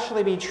could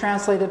actually be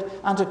translated,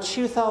 "Unto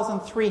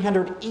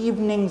 2,300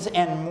 evenings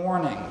and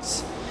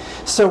mornings."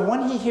 So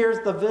when he hears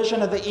the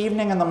vision of the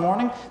evening and the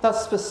morning,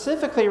 that's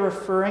specifically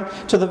referring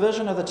to the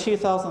vision of the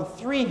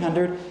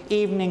 2,300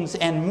 evenings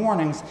and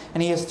mornings.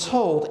 And he is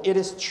told, it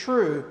is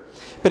true,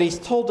 but he's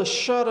told to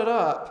shut it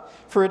up,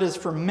 for it is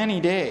for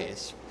many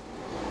days.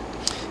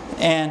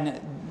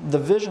 And the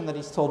vision that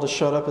he's told to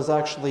shut up is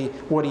actually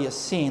what he has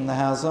seen, the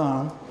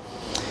Hazon.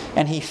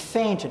 And he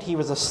fainted, he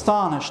was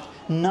astonished,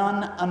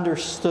 none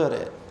understood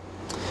it.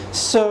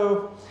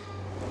 So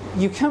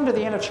you come to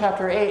the end of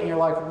chapter 8 and you're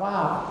like,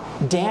 wow,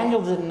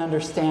 Daniel didn't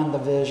understand the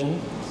vision.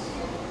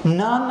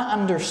 None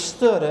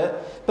understood it.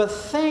 But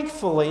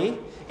thankfully,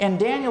 in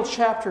Daniel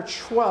chapter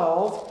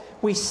 12,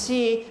 we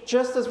see,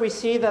 just as we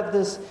see that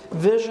this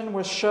vision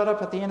was shut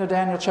up at the end of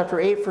Daniel chapter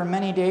 8 for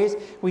many days,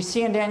 we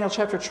see in Daniel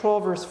chapter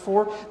 12 verse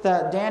 4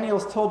 that Daniel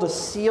is told to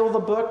seal the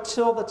book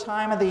till the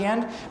time of the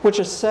end,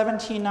 which is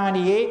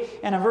 1798.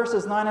 And in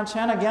verses 9 and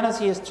 10, again as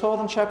he is told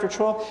in chapter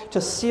 12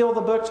 to seal the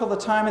book till the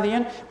time of the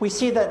end, we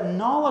see that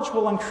knowledge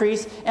will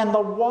increase and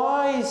the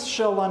wise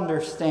shall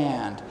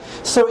understand.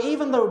 So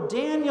even though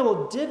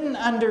Daniel didn't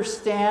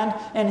understand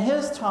in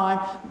his time,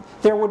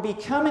 there would be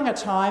coming a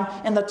time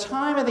in the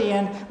time of the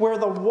end where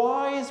the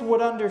wise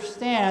would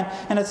understand.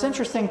 And it's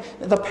interesting,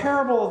 the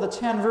parable of the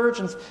 10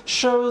 virgins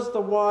shows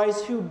the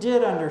wise who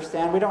did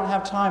understand. We don't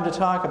have time to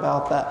talk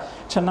about that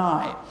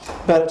tonight.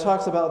 But it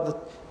talks about the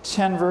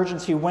 10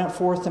 virgins who went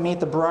forth to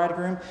meet the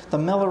bridegroom. The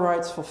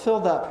Millerites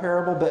fulfilled that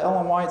parable, but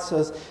Ellen White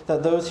says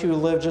that those who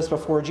live just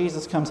before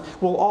Jesus comes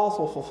will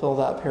also fulfill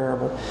that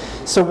parable.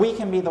 So we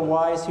can be the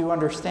wise who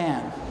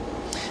understand.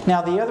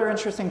 Now the other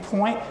interesting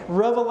point,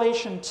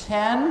 Revelation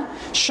 10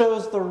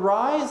 shows the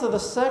rise of the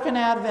Second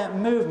Advent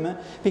movement,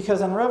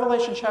 because in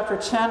Revelation chapter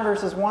 10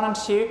 verses 1 and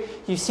 2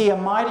 you see a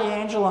mighty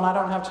angel, and I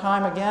don't have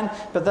time again,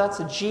 but that's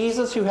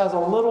Jesus who has a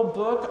little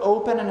book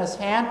open in his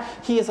hand.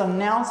 He is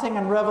announcing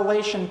in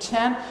Revelation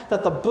 10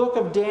 that the book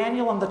of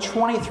Daniel and the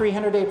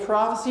 2300-day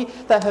prophecy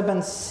that have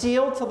been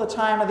sealed till the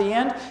time of the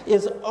end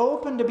is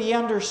open to be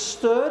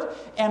understood.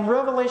 And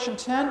Revelation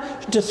 10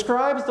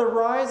 describes the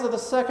rise of the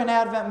Second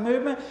Advent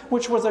movement,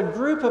 which was a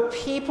group of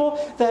people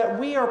that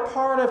we are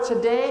part of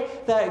today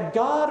that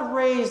God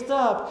raised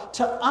up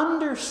to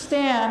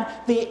understand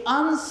the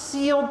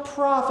unsealed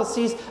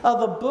prophecies of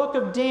the book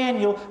of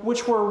Daniel,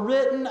 which were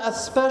written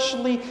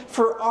especially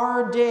for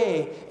our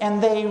day.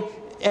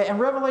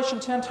 And Revelation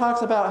 10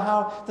 talks about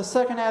how the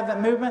Second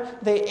Advent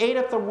movement, they ate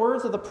up the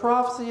words of the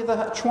prophecy of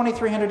the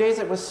 2300 days.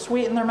 It was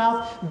sweet in their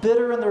mouth,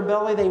 bitter in their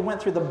belly. They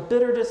went through the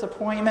bitter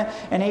disappointment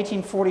in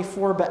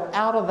 1844, but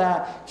out of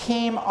that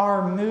came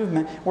our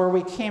movement, where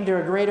we came to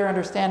a greater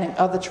understanding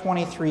of the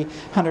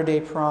 2300-day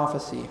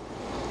prophecy.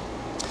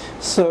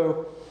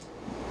 So,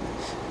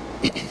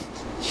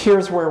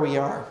 here's where we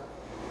are.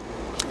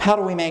 How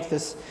do we make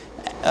this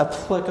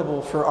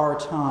applicable for our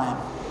time?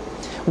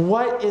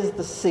 What is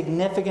the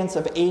significance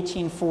of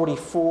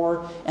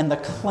 1844 and the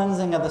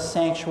cleansing of the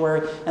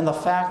sanctuary and the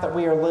fact that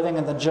we are living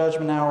in the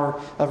judgment hour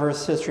of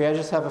Earth's history? I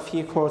just have a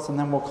few quotes and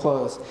then we'll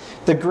close.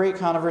 The Great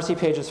Controversy,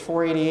 pages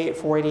 488,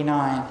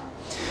 489.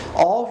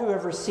 All who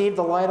have received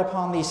the light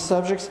upon these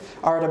subjects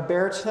are to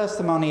bear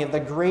testimony of the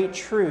great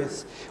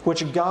truths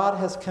which God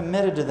has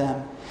committed to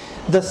them.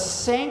 The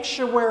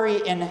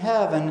sanctuary in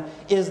heaven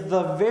is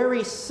the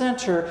very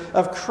center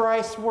of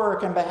Christ's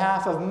work in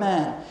behalf of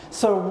men.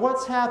 So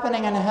what's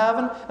happening in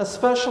heaven,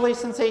 especially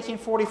since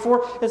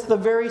 1844, it's the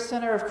very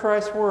center of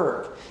Christ's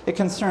work. It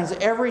concerns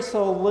every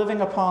soul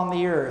living upon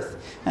the earth.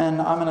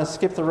 And I'm going to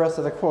skip the rest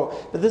of the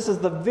quote. But this is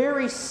the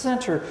very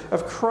center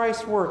of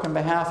Christ's work in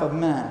behalf of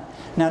men.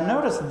 Now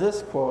notice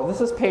this quote.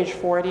 This is page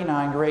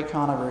 489, Great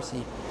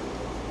Controversy.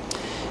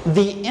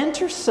 The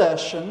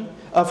intercession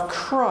of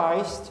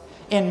Christ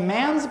in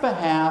man's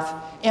behalf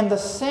in the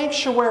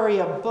sanctuary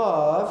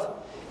above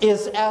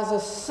is as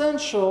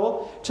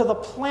essential to the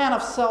plan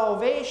of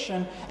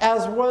salvation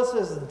as was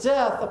his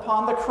death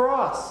upon the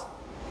cross.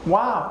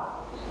 Wow.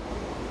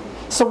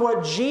 So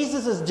what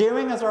Jesus is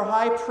doing as our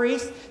high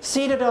priest,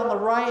 seated on the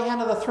right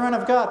hand of the throne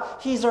of God,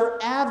 he's our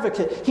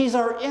advocate, he's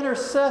our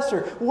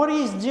intercessor. What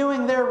he's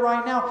doing there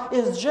right now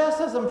is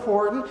just as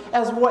important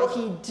as what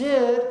he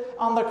did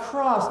on the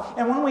cross.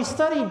 And when we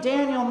study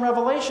Daniel and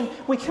Revelation,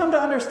 we come to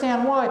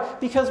understand why.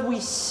 Because we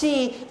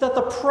see that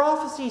the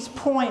prophecies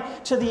point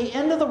to the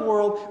end of the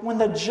world when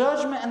the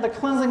judgment and the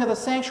cleansing of the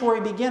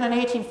sanctuary begin in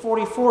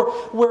 1844,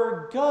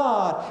 where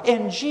God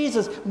and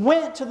Jesus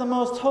went to the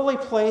most holy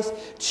place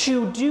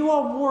to do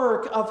a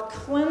work of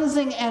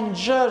cleansing and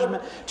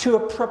judgment, to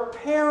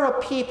prepare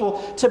a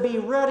people to be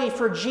ready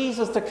for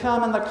Jesus to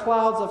come in the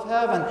clouds of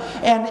heaven.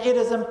 And it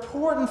is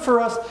important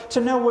for us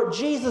to know what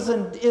Jesus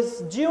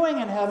is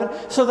doing in heaven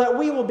so that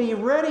we will be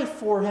ready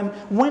for him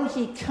when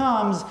he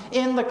comes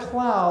in the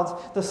clouds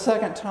the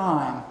second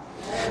time.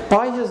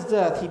 By his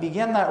death, he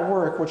began that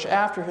work which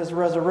after his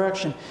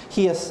resurrection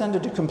he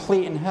ascended to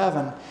complete in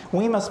heaven.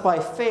 We must by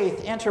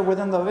faith enter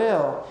within the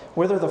veil,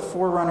 whither the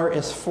forerunner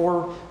is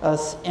for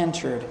us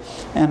entered.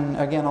 And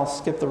again, I'll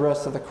skip the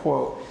rest of the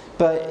quote.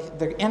 But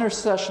the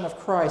intercession of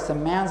Christ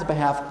in man's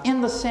behalf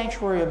in the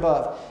sanctuary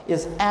above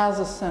is as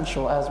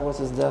essential as was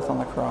his death on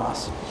the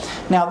cross.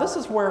 Now, this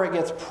is where it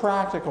gets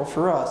practical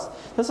for us.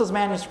 This is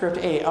manuscript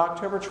 8,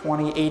 October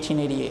 20,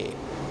 1888.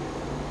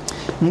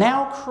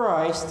 Now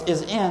Christ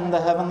is in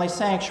the heavenly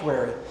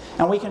sanctuary.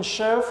 And we can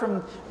show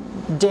from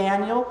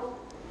Daniel,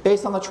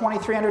 based on the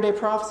 2300-day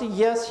prophecy,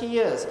 yes, he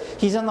is.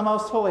 He's in the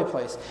most holy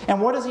place.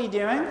 And what is he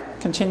doing?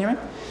 Continuing.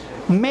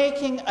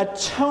 Making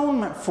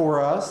atonement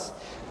for us,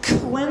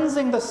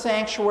 cleansing the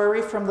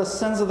sanctuary from the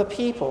sins of the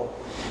people.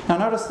 Now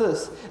notice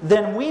this.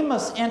 Then we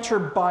must enter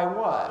by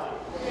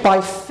what?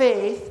 By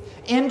faith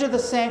into the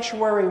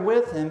sanctuary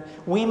with him.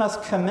 We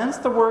must commence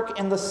the work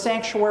in the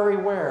sanctuary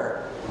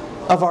where?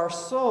 Of our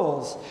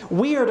souls.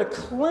 We are to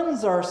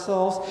cleanse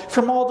ourselves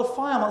from all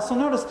defilement. So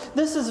notice,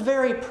 this is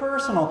very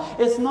personal.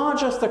 It's not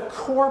just a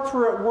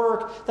corporate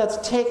work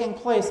that's taking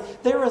place.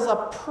 There is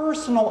a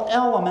personal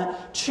element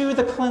to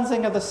the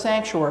cleansing of the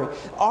sanctuary.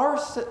 Our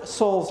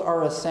souls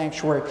are a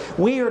sanctuary.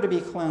 We are to be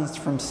cleansed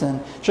from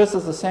sin, just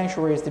as the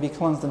sanctuary is to be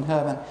cleansed in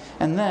heaven.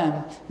 And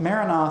then,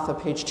 Maranatha,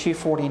 page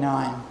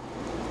 249.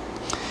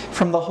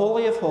 From the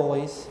Holy of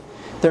Holies,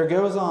 there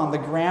goes on the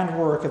grand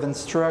work of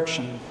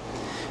instruction.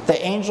 The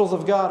angels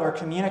of God are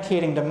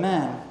communicating to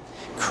men.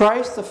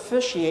 Christ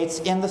officiates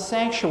in the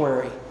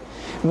sanctuary.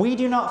 We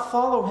do not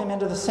follow him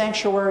into the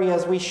sanctuary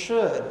as we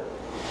should.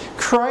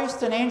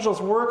 Christ and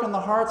angels work in the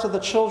hearts of the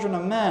children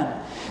of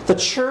men. The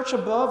church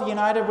above,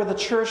 united with the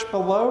church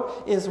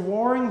below, is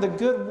warring the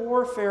good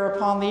warfare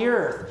upon the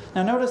earth.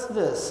 Now notice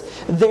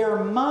this.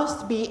 There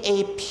must be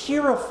a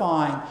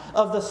purifying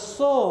of the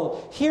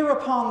soul here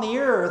upon the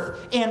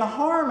earth in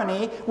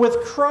harmony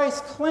with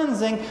Christ's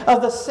cleansing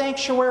of the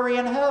sanctuary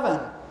in heaven.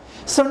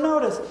 So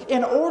notice,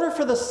 in order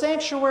for the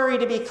sanctuary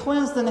to be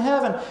cleansed in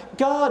heaven,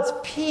 God's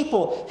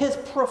people, his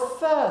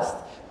professed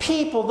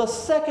people, the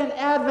second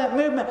Advent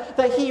movement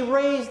that he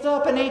raised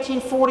up in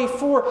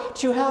 1844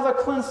 to have a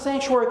cleansed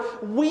sanctuary,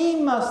 we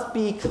must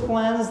be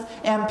cleansed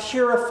and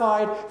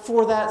purified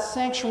for that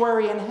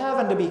sanctuary in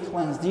heaven to be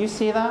cleansed. Do you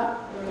see that?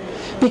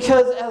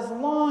 Because as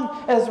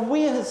long as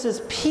we as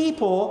his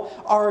people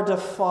are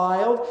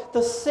defiled,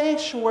 the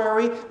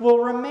sanctuary will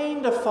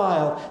remain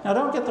defiled. Now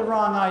don't get the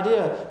wrong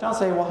idea. Don't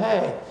say, well,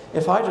 hey,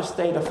 if I just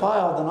stay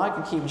defiled, then I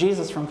can keep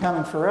Jesus from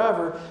coming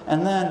forever,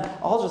 and then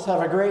I'll just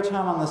have a great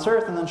time on this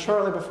earth, and then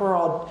shortly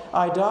before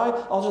I die,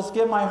 I'll just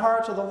give my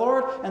heart to the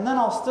Lord, and then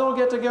I'll still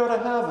get to go to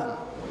heaven.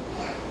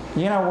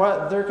 You know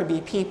what? There could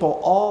be people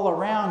all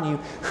around you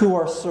who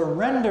are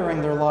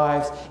surrendering their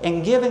lives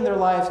and giving their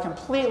lives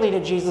completely to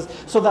Jesus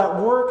so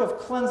that work of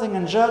cleansing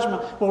and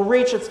judgment will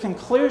reach its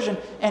conclusion,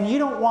 and you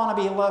don't want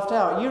to be left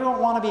out. You don't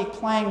want to be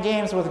playing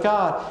games with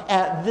God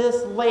at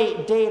this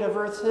late date of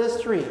Earth's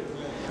history.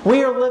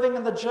 We are living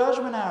in the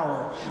judgment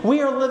hour.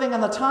 We are living in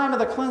the time of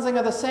the cleansing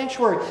of the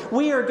sanctuary.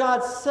 We are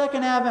God's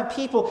second Advent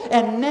people,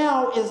 and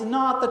now is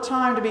not the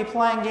time to be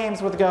playing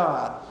games with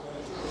God.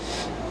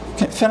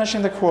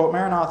 Finishing the quote,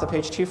 Maranatha,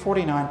 page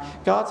 249,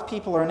 God's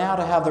people are now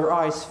to have their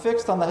eyes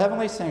fixed on the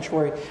heavenly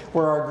sanctuary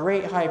where our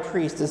great high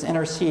priest is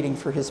interceding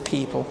for his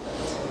people.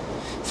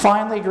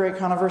 Finally, Great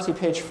Controversy,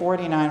 page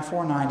 489,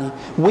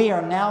 490. We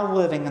are now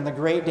living in the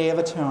great day of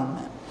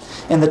atonement.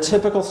 In the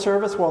typical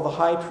service, while the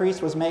high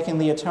priest was making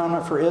the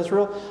atonement for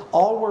Israel,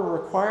 all were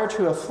required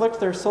to afflict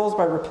their souls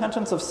by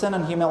repentance of sin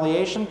and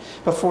humiliation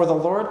before the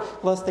Lord,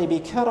 lest they be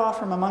cut off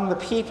from among the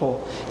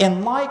people.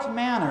 In like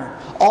manner,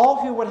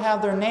 all who would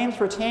have their names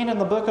retained in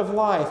the book of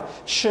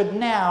life should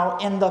now,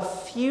 in the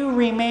few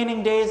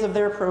remaining days of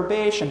their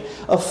probation,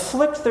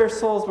 afflict their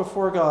souls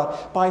before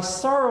God by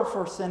sorrow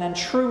for sin and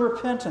true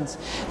repentance.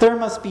 There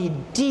must be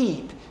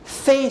deep,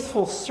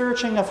 faithful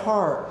searching of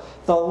heart.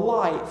 The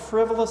light,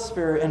 frivolous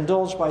spirit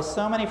indulged by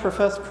so many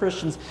professed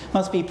Christians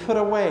must be put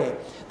away.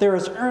 There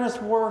is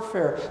earnest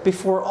warfare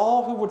before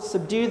all who would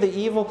subdue the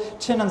evil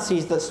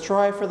tendencies that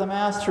strive for the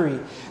mastery.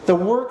 The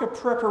work of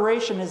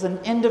preparation is an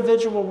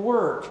individual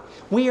work.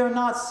 We are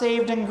not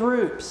saved in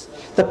groups.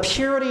 The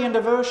purity and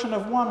devotion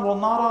of one will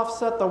not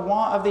offset the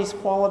want of these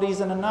qualities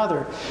in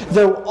another.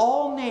 Though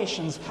all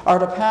nations are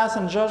to pass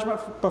in judgment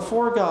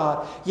before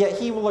God, yet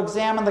He will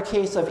examine the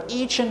case of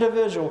each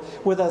individual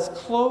with as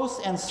close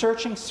and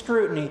searching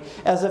scrutiny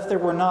as if there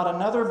were not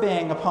another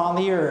being upon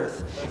the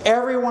earth.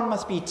 Everyone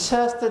must be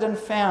tested and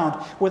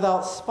found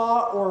without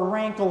spot or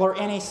wrinkle or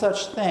any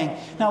such thing.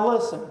 Now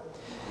listen,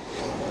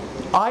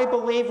 I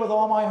believe with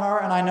all my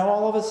heart, and I know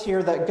all of us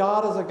here, that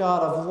God is a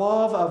God of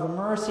love, of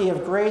mercy,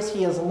 of grace.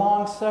 He is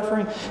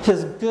long-suffering.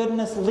 His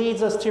goodness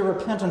leads us to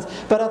repentance.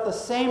 But at the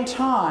same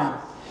time,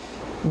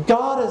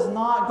 God is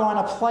not going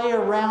to play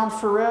around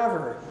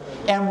forever.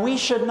 And we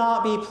should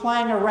not be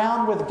playing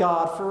around with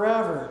God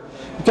forever.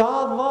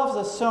 God loves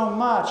us so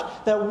much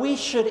that we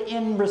should,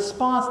 in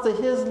response to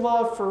His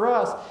love for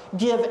us,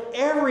 give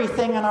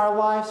everything in our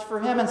lives for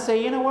Him and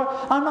say, you know what,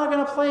 I'm not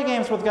going to play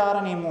games with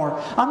God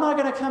anymore. I'm not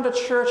going to come to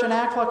church and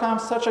act like I'm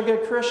such a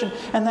good Christian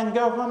and then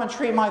go home and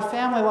treat my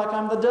family like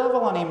I'm the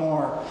devil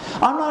anymore.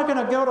 I'm not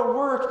going to go to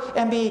work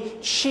and be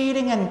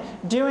cheating and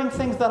doing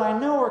things that I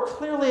know are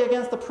clearly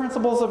against the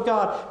principles of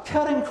God,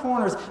 cutting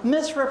corners,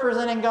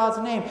 misrepresenting God's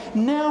name.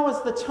 Now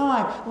is the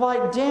time,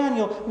 like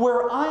Daniel,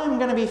 where I am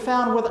going to be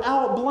found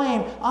without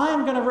blame. I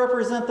am going to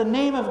represent the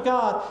name of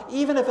God,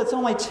 even if it's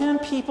only 10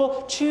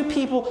 people, 2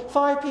 people,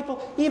 5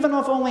 people, even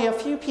if only a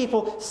few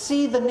people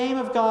see the name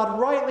of God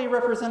rightly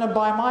represented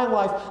by my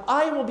life.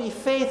 I will be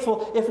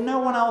faithful if no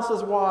one else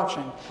is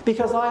watching,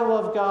 because I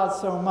love God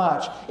so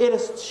much. It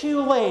is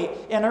too late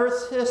in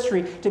Earth's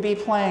history to be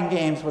playing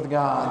games with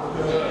God.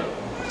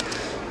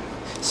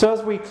 So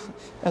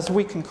as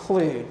we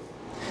conclude,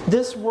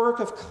 this work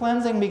of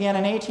cleansing began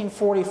in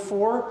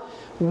 1844.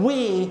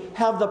 We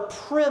have the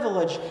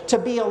privilege to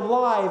be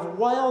alive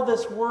while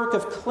this work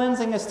of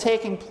cleansing is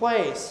taking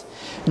place.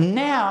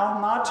 Now,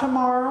 not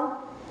tomorrow,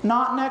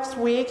 not next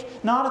week,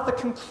 not at the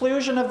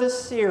conclusion of this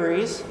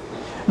series.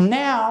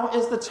 Now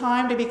is the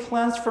time to be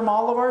cleansed from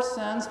all of our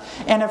sins.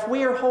 And if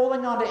we are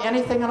holding on to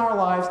anything in our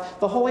lives,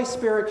 the Holy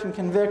Spirit can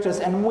convict us,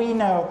 and we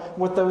know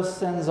what those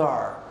sins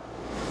are.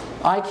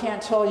 I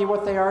can't tell you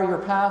what they are. Your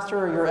pastor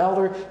or your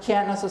elder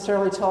can't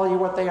necessarily tell you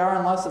what they are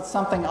unless it's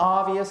something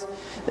obvious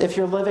if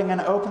you're living in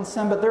open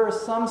sin. But there are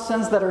some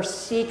sins that are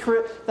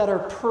secret, that are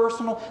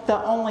personal,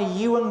 that only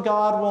you and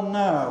God will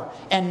know.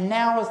 And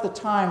now is the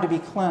time to be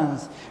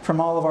cleansed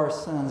from all of our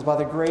sins by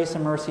the grace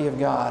and mercy of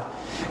God.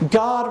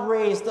 God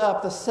raised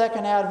up the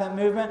Second Advent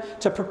movement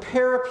to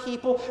prepare a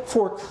people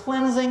for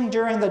cleansing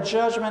during the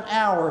judgment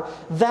hour.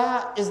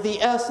 That is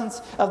the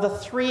essence of the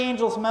 3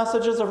 angels'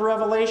 messages of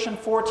Revelation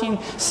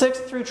 14:6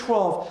 through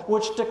 12,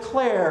 which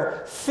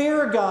declare,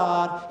 fear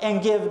God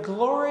and give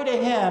glory to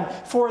Him,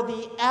 for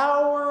the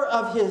hour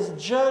of His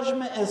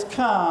judgment is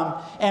come,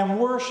 and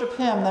worship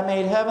Him that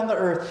made heaven, the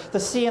earth, the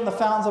sea, and the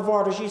fountains of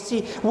waters. You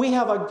see, we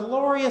have a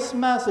glorious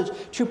message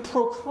to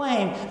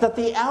proclaim that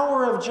the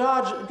hour of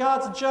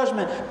God's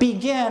judgment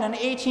began in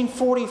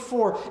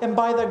 1844, and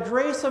by the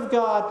grace of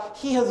God,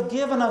 He has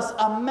given us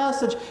a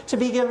message to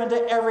be given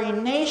to every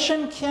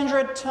nation,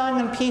 kindred, tongue,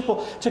 and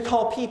people, to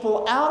call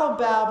people out of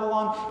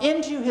Babylon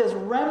into His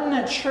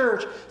remnant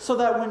church, so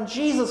that when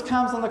Jesus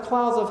comes in the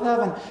clouds of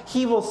heaven,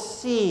 He will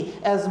see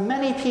as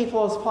many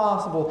people as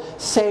possible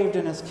saved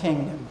in His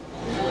kingdom.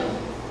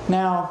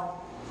 Now,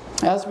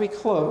 as we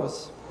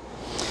close,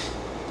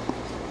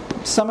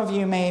 some of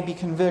you may be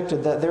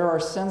convicted that there are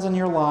sins in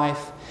your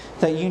life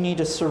that you need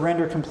to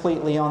surrender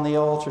completely on the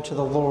altar to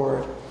the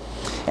Lord.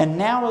 And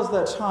now is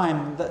the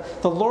time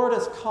that the Lord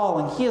is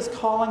calling. He is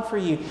calling for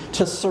you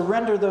to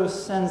surrender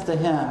those sins to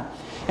Him.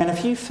 And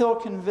if you feel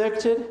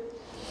convicted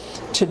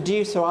to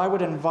do so, I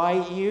would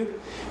invite you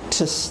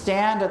to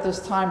stand at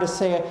this time to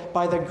say,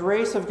 by the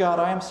grace of God,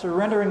 I am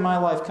surrendering my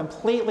life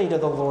completely to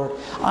the Lord.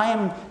 I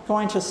am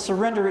going to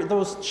surrender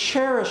those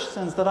cherished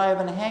sins that I have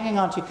been hanging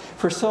on to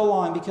for so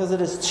long, because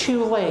it is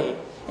too late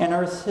in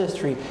Earth's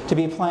history to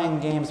be playing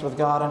games with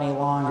God any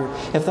longer.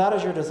 If that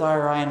is your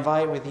desire, I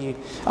invite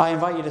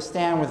you to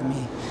stand with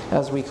me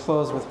as we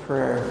close with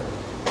prayer.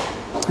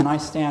 And I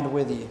stand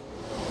with you.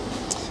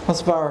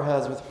 Let's bow our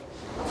heads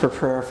for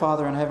prayer.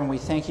 Father in heaven, we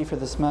thank You for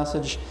this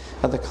message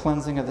of the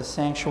cleansing of the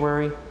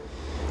sanctuary.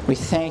 We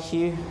thank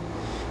You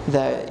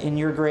that in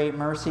your great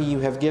mercy you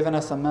have given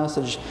us a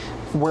message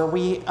where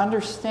we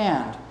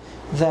understand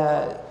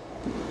that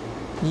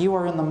you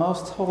are in the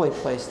most holy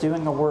place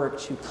doing a work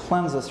to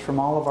cleanse us from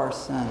all of our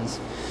sins.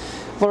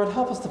 Lord,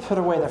 help us to put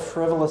away the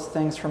frivolous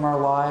things from our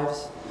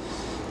lives.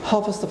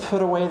 Help us to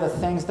put away the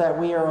things that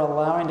we are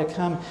allowing to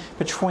come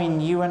between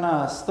you and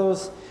us.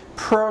 Those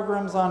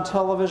programs on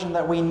television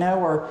that we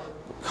know are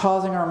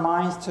causing our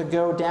minds to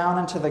go down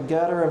into the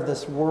gutter of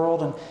this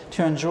world and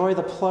to enjoy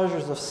the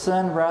pleasures of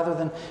sin rather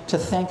than to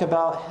think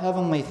about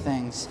heavenly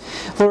things.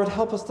 Lord,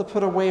 help us to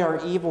put away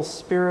our evil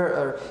spirit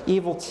or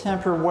evil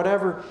temper,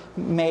 whatever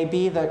may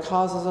be that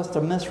causes us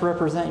to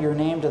misrepresent your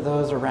name to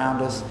those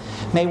around us.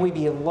 May we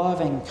be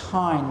loving,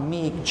 kind,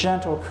 meek,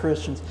 gentle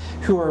Christians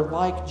who are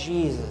like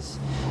Jesus.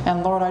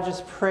 And Lord, I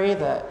just pray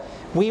that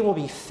we will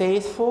be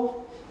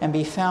faithful and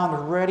be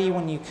found ready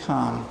when you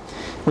come.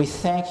 We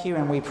thank you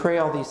and we pray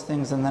all these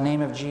things in the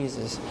name of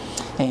Jesus.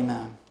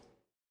 Amen.